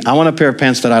 Here's me. I want a pair of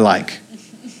pants that I like.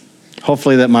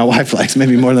 Hopefully that my wife likes,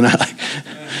 maybe more than I like.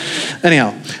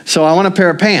 Anyhow, so I want a pair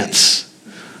of pants.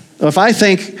 If I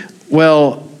think,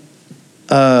 well,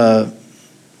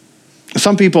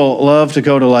 some people love to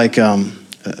go to like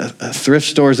thrift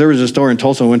stores. There was a store in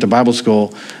Tulsa. I went to Bible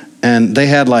school, and they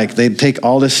had they'd take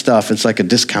all this stuff. It's like a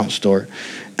discount store.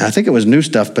 And I think it was new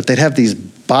stuff, but they'd have these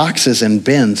boxes and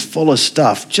bins full of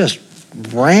stuff, just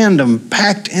random,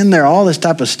 packed in there, all this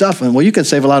type of stuff. And well, you could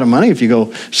save a lot of money if you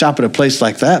go shop at a place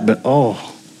like that, but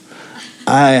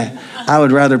I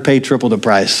would rather pay triple the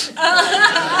price.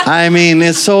 I mean,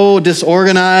 it's so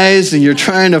disorganized and you're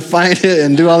trying to find it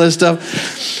and do all this stuff.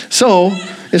 So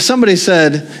if somebody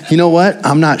said, you know what,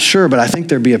 I'm not sure, but I think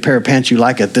there'd be a pair of pants you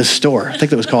like at this store. I think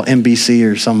that was called NBC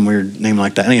or some weird name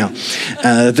like that. Anyhow,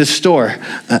 this store,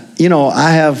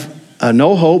 I have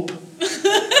no hope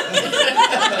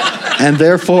and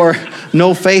therefore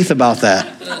no faith about that.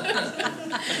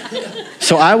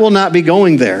 So I will not be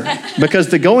going there because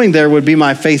the going there would be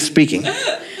my faith speaking.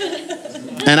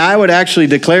 And I would actually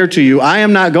declare to you, I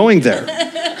am not going there.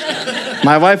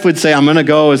 My wife would say, I'm going to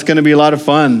go. It's going to be a lot of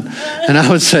fun. And I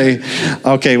would say,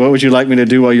 okay, what would you like me to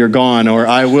do while you're gone? Or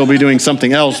I will be doing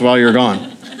something else while you're gone.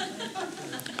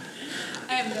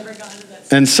 I have never gone to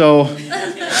that. And so,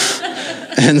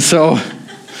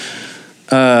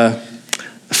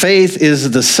 faith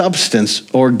is the substance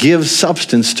or gives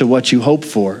substance to what you hope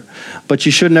for. But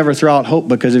you should never throw out hope,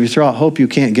 because if you throw out hope, you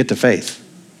can't get to faith.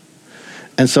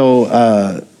 And so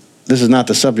this is not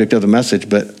the subject of the message,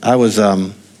 but I was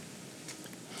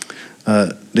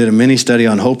did a mini study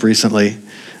on hope recently.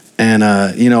 And,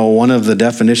 one of the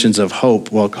definitions of hope,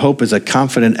 hope is a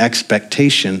confident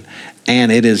expectation,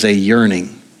 and it is a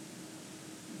yearning.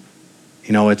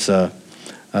 It's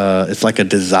like a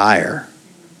desire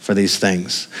for these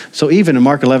things. So even in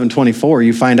Mark 11:24,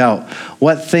 you find out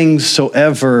what things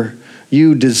soever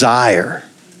you desire,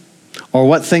 or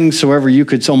what things soever you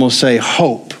could almost say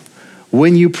hope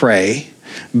when you pray,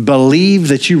 believe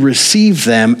that you receive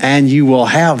them and you will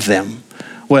have them.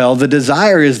 Well, the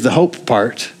desire is the hope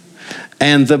part,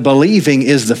 and the believing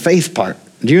is the faith part.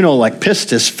 Do you know, like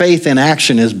pistis, faith in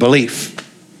action is belief.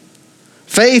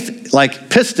 Faith, like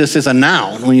pistis, is a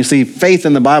noun. When you see faith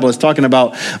in the Bible, it's talking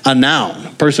about a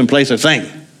noun, person, place, or thing,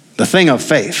 the thing of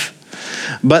faith.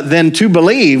 But then to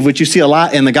believe, which you see a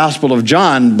lot in the Gospel of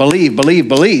John, believe, believe,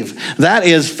 believe. That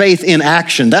is faith in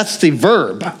action. That's the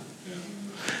verb.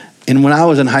 And when I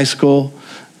was in high school,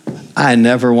 I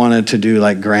never wanted to do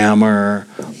like grammar,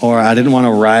 or I didn't want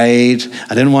to write.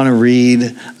 I didn't want to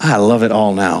read. I love it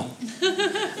all now.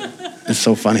 It's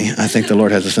so funny. I think the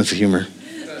Lord has a sense of humor.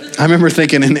 I remember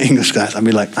thinking in the English class, I'd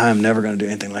be like, I'm never going to do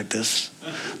anything like this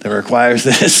that requires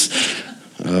this.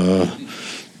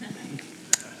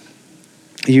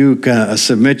 You can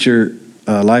submit your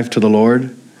life to the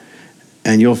Lord,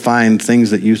 and you'll find things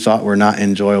that you thought were not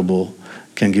enjoyable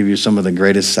can give you some of the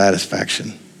greatest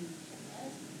satisfaction.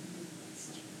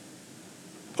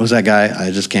 What was that guy?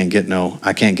 I just can't get no.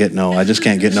 I can't get no. I just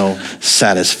can't get no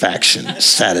satisfaction.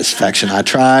 Satisfaction. I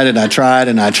tried and I tried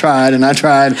and I tried and I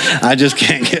tried. I just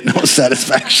can't get no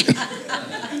satisfaction.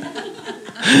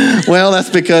 Well, that's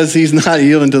because he's not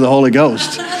yielding to the Holy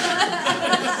Ghost.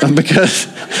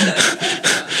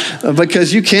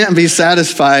 Because you can't be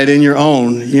satisfied in your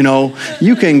own.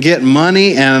 You can get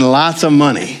money and lots of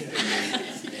money.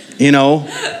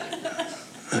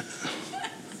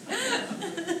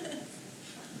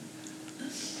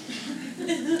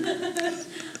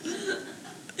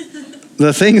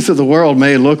 The things of the world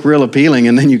may look real appealing,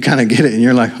 and then you kind of get it and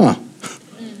you're like, huh.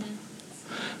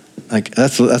 Like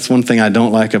that's one thing I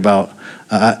don't like about,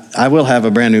 I will have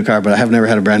a brand new car, but I have never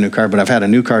had a brand new car, but I've had a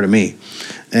new car to me.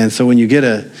 And so when you get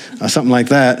a something like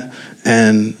that,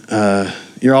 and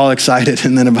you're all excited,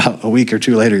 and then about a week or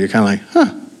two later, you're kind of like,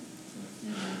 huh.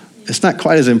 It's not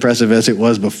quite as impressive as it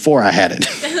was before I had it.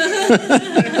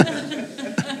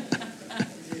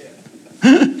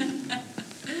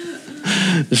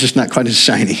 It's just not quite as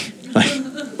shiny.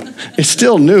 It's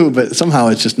still new, but somehow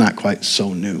it's just not quite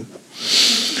so new.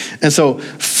 And so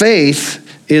faith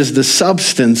is the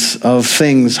substance of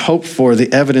things hoped for,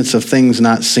 the evidence of things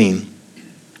not seen.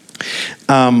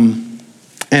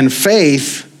 And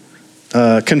faith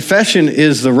Confession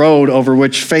is the road over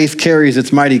which faith carries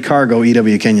its mighty cargo,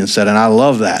 E.W. Kenyon said, and I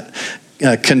love that.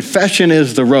 Confession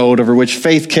is the road over which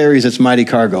faith carries its mighty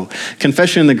cargo.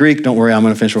 Confession in the Greek, don't worry, I'm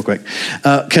going to finish real quick.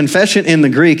 Confession in the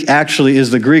Greek actually is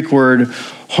the Greek word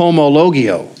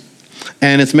homologio,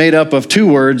 and it's made up of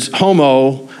two words,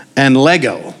 homo and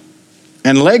lego.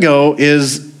 And lego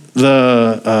is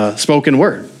the spoken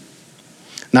word.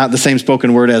 Not the same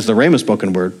spoken word as the Rhema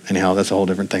spoken word. Anyhow, that's a whole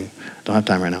different thing. Don't have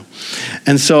time right now.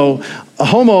 And so a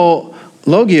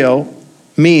homologio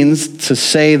means to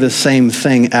say the same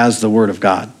thing as the Word of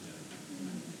God.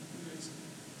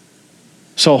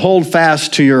 So hold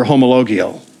fast to your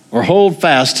homologio, or hold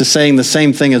fast to saying the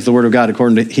same thing as the Word of God,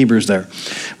 according to Hebrews there,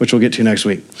 which we'll get to next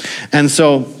week. And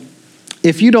so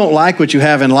if you don't like what you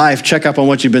have in life, check up on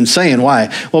what you've been saying.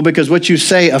 Why? Well, because what you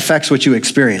say affects what you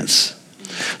experience.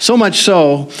 So much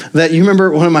so that you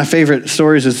remember one of my favorite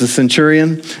stories is the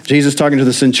centurion. Jesus talking to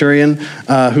the centurion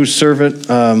whose servant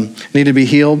needed to be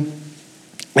healed.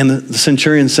 And the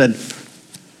centurion said,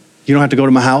 you don't have to go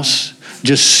to my house.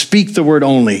 Just speak the word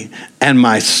only, and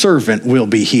my servant will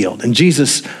be healed. And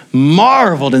Jesus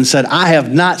marveled and said, I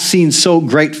have not seen so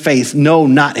great faith, no,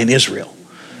 not in Israel.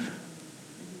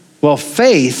 Well,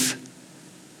 faith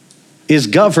is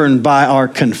governed by our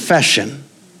confession,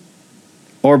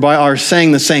 or by our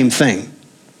saying the same thing.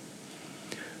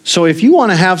 So if you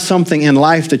want to have something in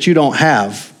life that you don't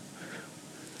have,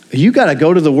 you got to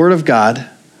go to the Word of God,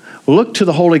 look to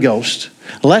the Holy Ghost,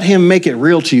 let him make it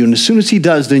real to you. And as soon as he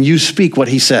does, then you speak what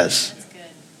he says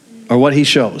or what he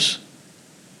shows.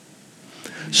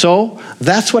 So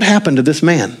that's what happened to this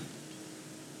man.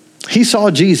 He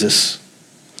saw Jesus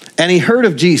and he heard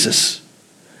of Jesus.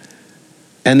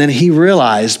 And then he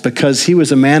realized, because he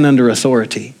was a man under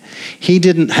authority, he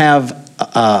didn't have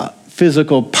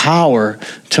physical power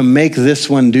to make this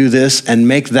one do this and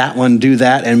make that one do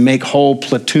that and make whole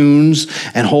platoons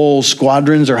and whole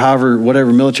squadrons or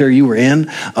whatever military you were in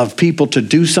of people to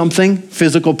do something,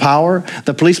 physical power.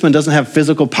 The policeman doesn't have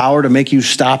physical power to make you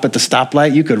stop at the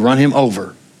stoplight. You could run him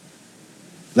over.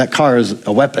 That car is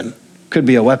a weapon, could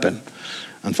be a weapon.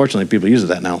 Unfortunately, people use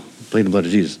that now, plead the blood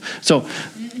of Jesus.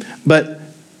 But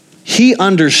he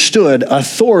understood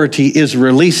authority is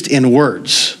released in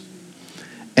words.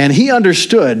 And he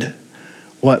understood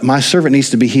what my servant needs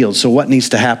to be healed. So what needs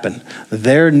to happen?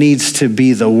 There needs to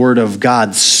be the word of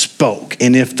God spoke.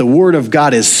 And if the word of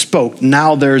God is spoke,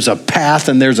 now there's a path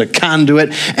and there's a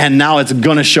conduit, and now it's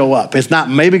going to show up. It's not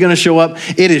maybe going to show up.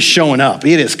 It is showing up.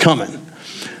 It is coming.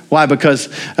 Why? Because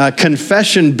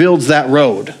confession builds that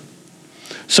road.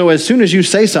 So as soon as you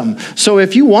say something, so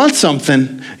if you want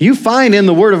something, you find in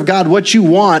the word of God what you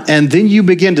want, and then you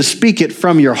begin to speak it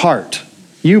from your heart.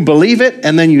 You believe it,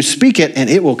 and then you speak it, and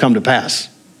it will come to pass.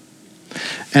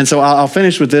 And so I'll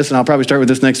finish with this, and I'll probably start with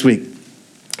this next week.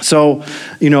 So,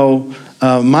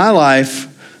 my life,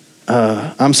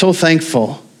 I'm so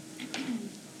thankful.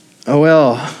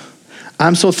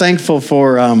 I'm so thankful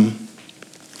for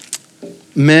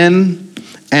men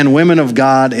and women of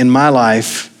God in my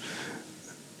life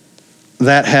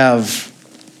that have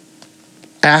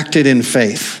acted in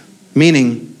faith,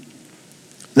 meaning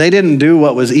they didn't do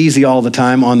what was easy all the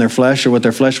time on their flesh or what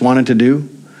their flesh wanted to do,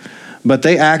 but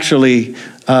they actually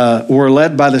were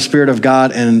led by the Spirit of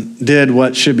God and did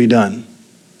what should be done.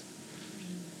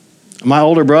 My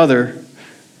older brother,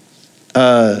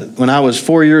 when I was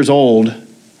 4 years old, we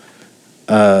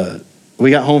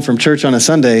got home from church on a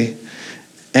Sunday,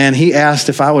 and he asked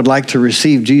if I would like to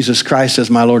receive Jesus Christ as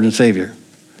my Lord and Savior.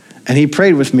 And he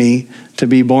prayed with me to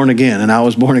be born again, and I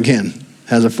was born again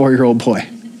as a 4-year-old boy.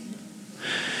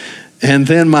 And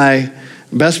then my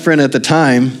best friend at the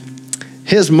time,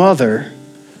 his mother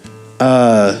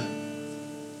had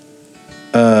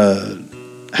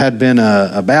been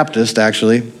a Baptist,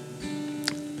 actually,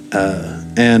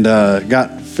 and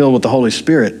got filled with the Holy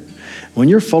Spirit. When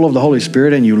you're full of the Holy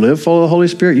Spirit and you live full of the Holy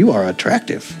Spirit, you are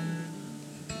attractive.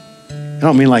 I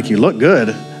don't mean like you look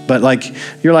good, but like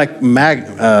you're like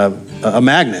a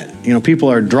magnet. People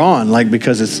are drawn,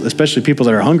 because it's especially people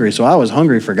that are hungry. So I was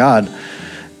hungry for God.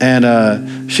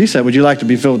 And she said, would you like to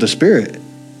be filled with the Spirit?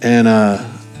 And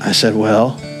I said,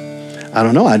 well, I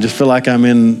don't know. I just feel like I'm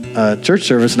in church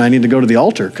service and I need to go to the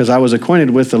altar, because I was acquainted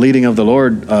with the leading of the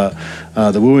Lord,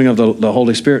 the wooing of the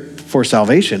Holy Spirit for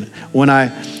salvation.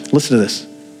 Listen to this.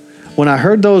 When I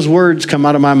heard those words come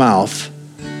out of my mouth,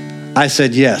 I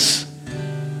said yes.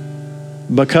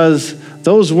 Because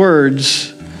those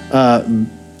words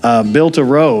built a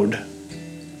road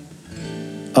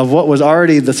of what was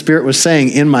already the Spirit was saying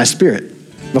in my spirit.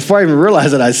 Before I even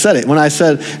realized that I said it. When I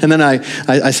said, and then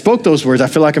I spoke those words, I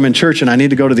feel like I'm in church and I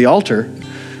need to go to the altar.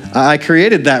 I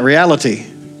created that reality,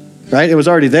 right? It was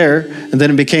already there, and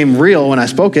then it became real when I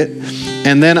spoke it.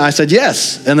 And then I said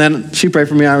yes, and then she prayed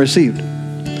for me, I received.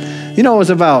 It was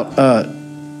about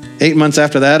 8 months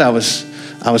after that, I was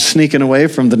sneaking away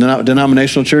from the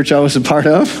denominational church I was a part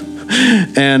of,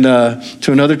 and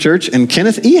to another church, and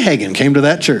Kenneth E. Hagin came to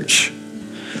that church.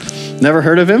 Never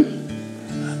heard of him.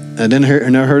 I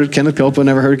never heard of Kenneth Copeland,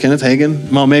 never heard of Kenneth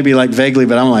Hagin. Well, maybe like vaguely,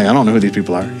 but I'm like, I don't know who these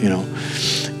people are,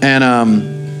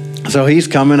 And so he's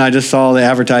coming. I just saw the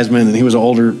advertisement, and he was an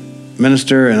older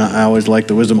minister, and I always liked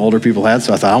the wisdom older people had,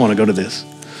 so I thought, I want to go to this.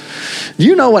 Do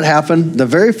you know what happened the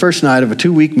very first night of a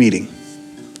 2-week meeting?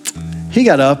 He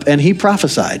got up and he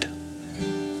prophesied.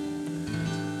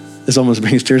 This almost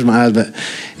brings tears to my eyes, but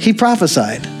he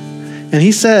prophesied. And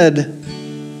he said,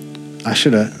 I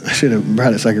should have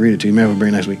brought it so I could read it to you. Maybe we'll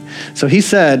bring it next week. So he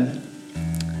said,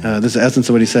 this is the essence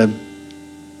of what he said.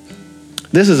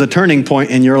 This is a turning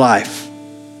point in your life.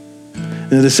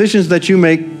 The decisions that you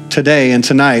make today and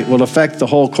tonight will affect the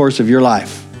whole course of your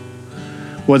life.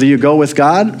 Whether you go with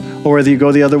God or whether you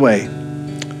go the other way.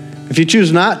 If you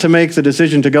choose not to make the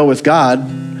decision to go with God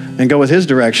and go with his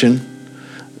direction,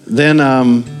 then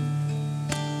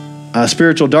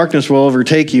spiritual darkness will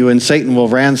overtake you and Satan will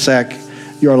ransack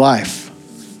your life.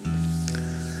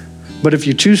 But if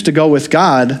you choose to go with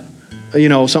God,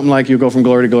 something like you go from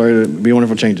glory to glory to be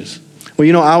wonderful changes.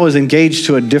 Well, I was engaged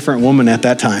to a different woman at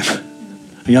that time,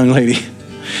 a young lady.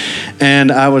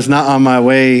 And I was not on my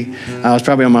way. I was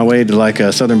probably on my way to like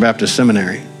a Southern Baptist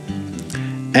seminary.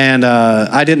 And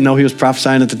I didn't know he was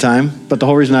prophesying at the time. But the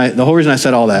whole reason I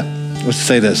said all that was to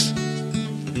say this.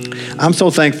 I'm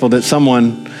so thankful that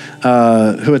someone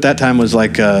who at that time was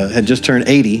like, had just turned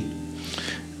 80,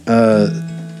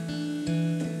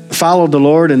 followed the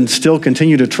Lord and still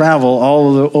continue to travel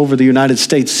all over the United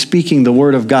States speaking the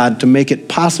word of God to make it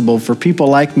possible for people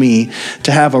like me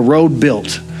to have a road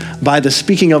built by the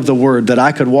speaking of the word that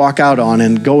I could walk out on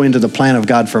and go into the plan of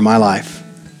God for my life.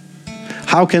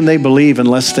 How can they believe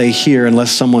unless they hear,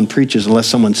 unless someone preaches, unless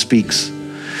someone speaks?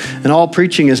 And all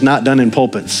preaching is not done in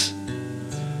pulpits.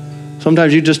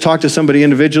 Sometimes you just talk to somebody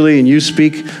individually and you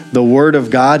speak the word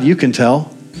of God, you can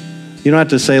tell. You don't have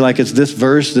to say like it's this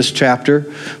verse, this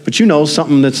chapter, but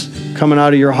something that's coming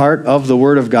out of your heart of the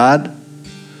word of God.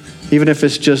 Even if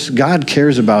it's just God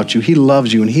cares about you, he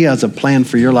loves you, and he has a plan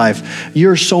for your life.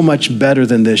 You're so much better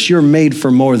than this. You're made for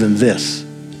more than this.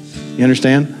 You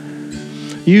understand?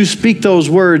 You speak those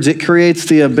words, it creates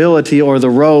the ability or the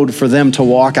road for them to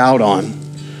walk out on.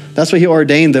 That's why he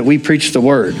ordained that we preach the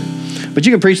word. But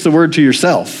you can preach the word to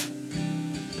yourself.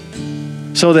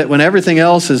 So that when everything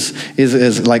else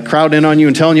is like crowding in on you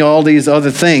and telling you all these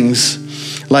other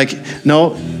things, like,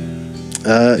 no,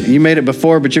 you made it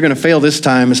before, but you're going to fail this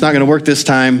time. It's not going to work this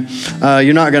time.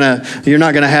 You're not going to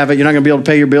have it. You're not going to be able to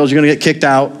pay your bills. You're going to get kicked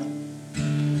out.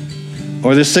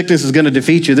 Or this sickness is going to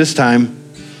defeat you this time.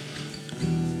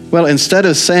 Well, instead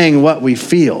of saying what we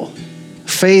feel,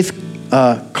 faith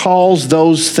calls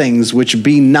those things which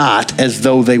be not as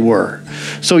though they were.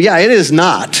 So yeah, it is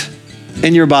not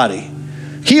in your body.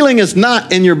 Healing is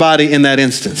not in your body in that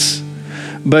instance.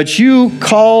 But you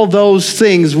call those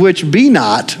things which be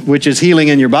not, which is healing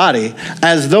in your body,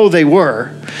 as though they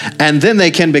were. And then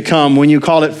they can become, when you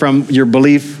call it from your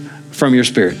belief, from your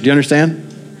spirit. Do you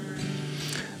understand?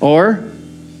 Or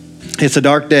it's a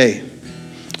dark day.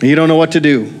 You don't know what to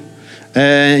do.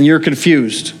 And you're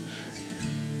confused.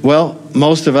 Well,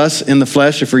 most of us in the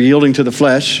flesh, if we're yielding to the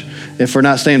flesh, if we're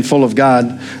not staying full of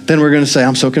God, then we're going to say,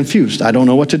 I'm so confused. I don't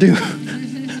know what to do.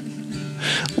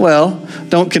 Well,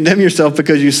 don't condemn yourself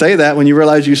because you say that. When you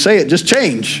realize you say it, just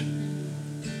change.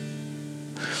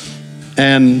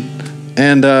 And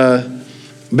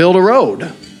build a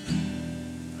road.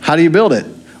 How do you build it?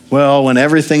 Well, when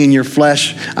everything in your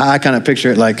flesh, I kind of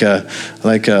picture it like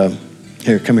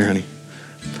here, come here, honey.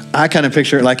 I kind of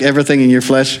picture it like everything in your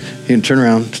flesh. You can turn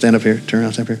around, stand up here, turn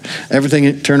around, stand up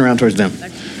here. Turn around towards them.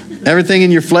 Everything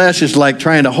in your flesh is like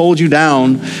trying to hold you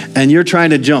down, and you're trying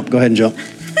to jump. Go ahead and jump.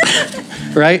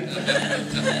 Right?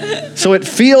 So it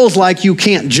feels like you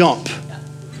can't jump.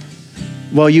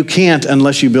 Well, you can't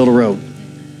unless you build a road.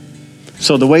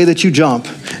 So the way that you jump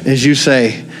is you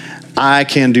say, I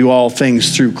can do all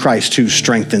things through Christ who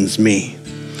strengthens me.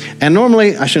 And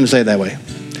normally, I shouldn't say it that way.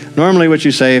 Normally what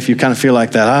you say, if you kind of feel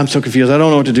like that, I'm so confused, I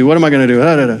don't know what to do, what am I going to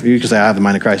do? You can say, I have the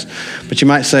mind of Christ. But you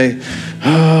might say,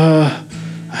 I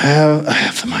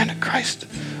have the mind of Christ.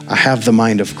 I have the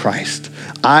mind of Christ.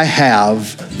 I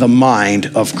have the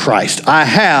mind of Christ. I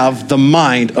have the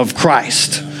mind of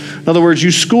Christ. In other words,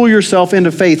 you school yourself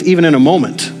into faith even in a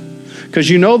moment. Because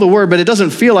you know the word, but it doesn't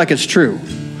feel like it's true.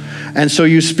 And so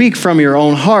you speak from your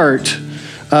own heart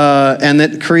and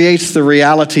that creates the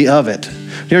reality of it.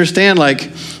 You understand, like,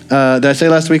 did I say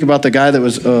last week about the guy that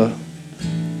was, I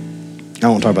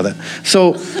won't talk about that.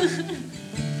 So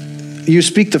you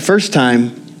speak the first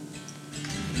time,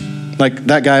 like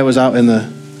that guy was out in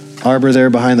the arbor there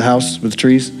behind the house with the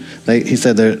trees. He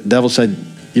said, the devil said,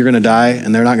 you're going to die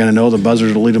and they're not going to know, the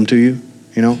buzzards will lead them to you,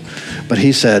 you know. But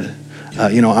he said,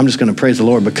 I'm just going to praise the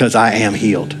Lord because I am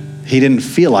healed. He didn't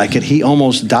feel like it. He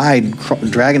almost died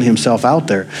dragging himself out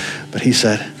there. But he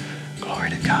said, glory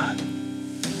to God.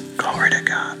 Glory to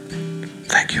God.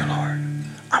 Thank you, Lord.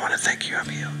 I want to thank you, I'm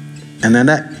healed. And then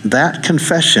that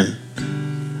confession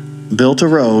built a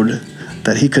road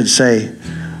that he could say,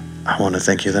 I want to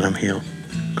thank you that I'm healed.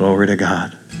 Glory to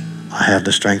God. I have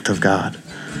the strength of God.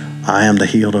 I am the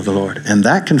healed of the Lord. And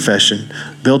that confession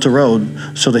built a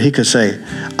road so that he could say,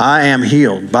 I am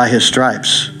healed by his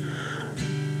stripes.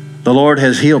 The Lord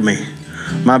has healed me.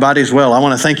 My body's well. I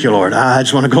want to thank you, Lord. I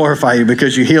just want to glorify you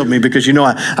because you healed me, because you know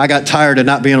I got tired of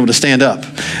not being able to stand up.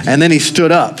 And then he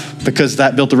stood up because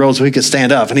that built the road so he could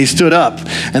stand up. And he stood up.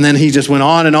 And then he just went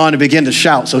on and began to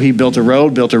shout. So he built a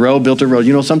road, built a road, built a road.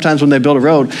 You know, sometimes when they build a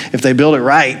road, if they build it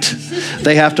right,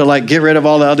 they have to like get rid of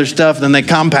all the other stuff. Then they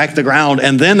compact the ground.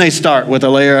 And then they start with a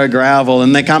layer of gravel.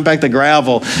 And they compact the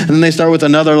gravel. And then they start with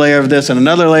another layer of this and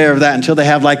another layer of that until they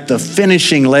have like the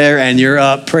finishing layer and you're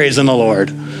up praising the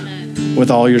Lord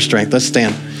with all your strength. Let's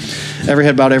stand. Every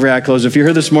head bowed, every eye closed. If you're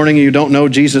here this morning and you don't know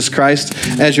Jesus Christ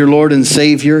as your Lord and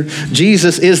Savior,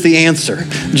 Jesus is the answer.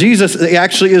 Jesus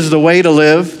actually is the way to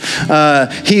live.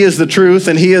 He is the truth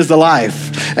and he is the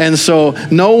life. And so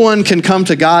no one can come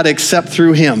to God except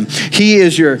through him. He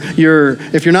is your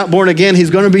if you're not born again, he's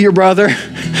going to be your brother.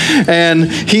 And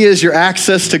he is your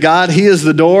access to God. He is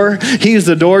the door. He's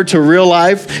the door to real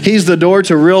life. He's the door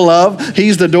to real love.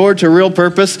 He's the door to real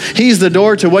purpose. He's the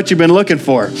door to what you've been looking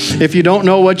for. If you don't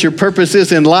know what your purpose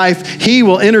is in life, he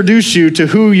will introduce you to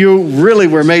who you really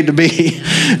were made to be.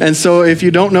 And so if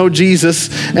you don't know Jesus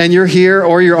and you're here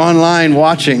or you're online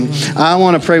watching, I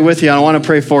want to pray with you. I want to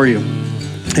pray for you.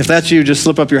 If that's you, just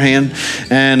slip up your hand.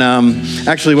 And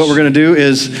actually what we're going to do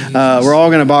is we're all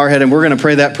going to bow our head and we're going to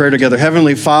pray that prayer together.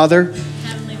 Heavenly Father,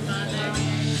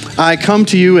 I come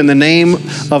to you in the name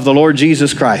of the Lord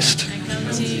Jesus Christ.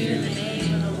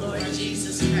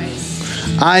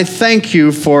 I thank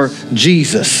you for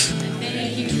Jesus.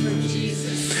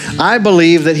 I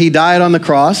believe that he died on the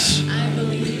cross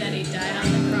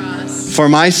for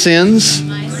my sins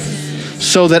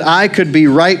so that I could be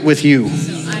right with you.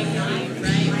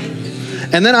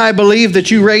 And then I believe that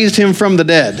you raised him from the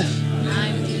dead.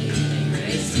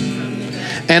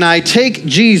 And I take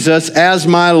Jesus as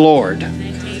my Lord.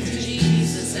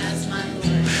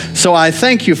 So I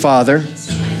thank you, Father,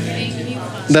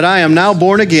 that I am now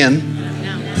born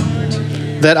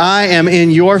again, that I am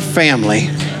in your family.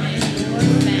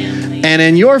 And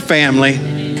in your family,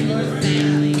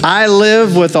 I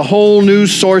live with a whole new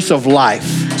source of life.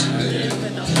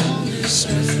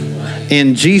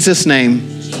 In Jesus' name,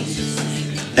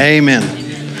 amen.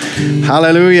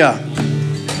 Hallelujah.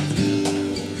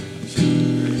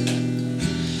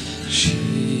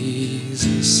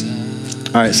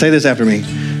 All right, say this after me.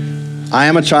 I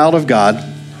am a child of God.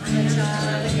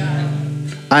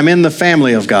 I'm in the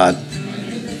family of God.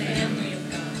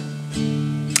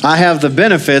 I have the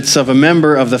benefits of a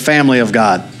member of the family of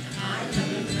God.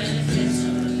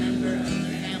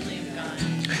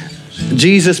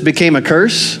 Jesus became a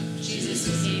curse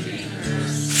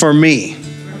for me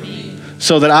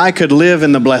so that I could live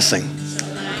in the blessing.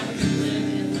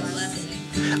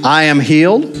 I am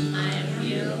healed.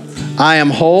 I am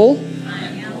whole.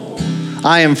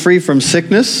 I am free from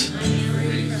sickness.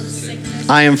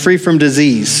 I am free from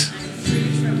disease.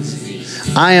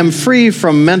 I am free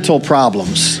from mental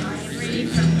problems.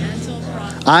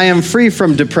 I am free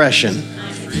from depression.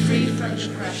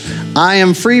 I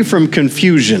am free from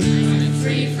confusion.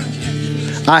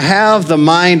 I have the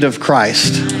mind of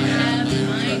Christ.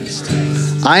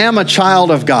 I am a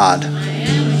child of God.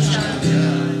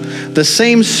 The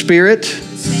same Spirit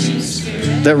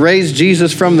that raised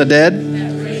Jesus from the dead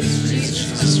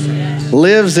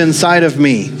lives inside of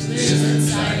me.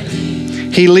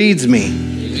 He leads me.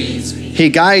 He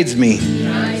guides me.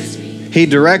 He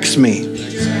directs me.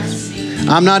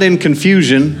 I'm not in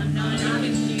confusion.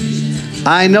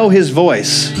 I know his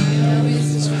voice.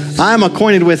 I'm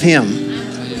acquainted with him.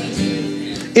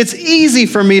 It's easy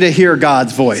for me to hear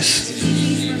God's voice.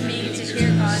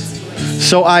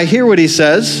 So I hear what he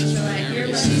says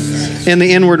in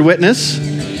the inward witness,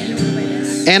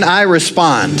 and I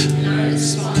respond.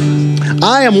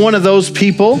 I am one of those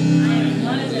people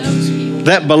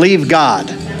that believe God.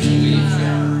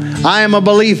 I am a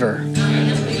believer.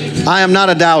 I am not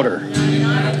a doubter.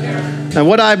 And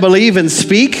what I believe and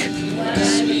speak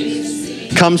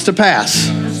comes to pass.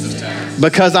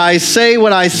 Because I say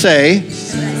what I say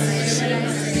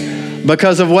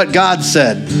because of what God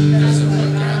said.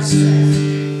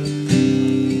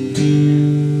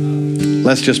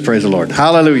 Let's just praise the Lord.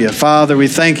 Hallelujah. Father, we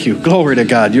thank you. Glory to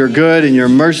God. You're good and your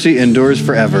mercy endures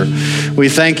forever. We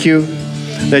thank you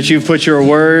that you've put your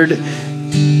word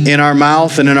in our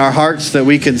mouth and in our hearts that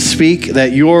we can speak,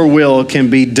 that your will can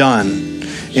be done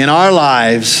in our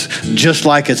lives just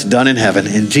like it's done in heaven.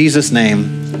 In Jesus'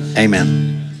 name,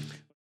 amen.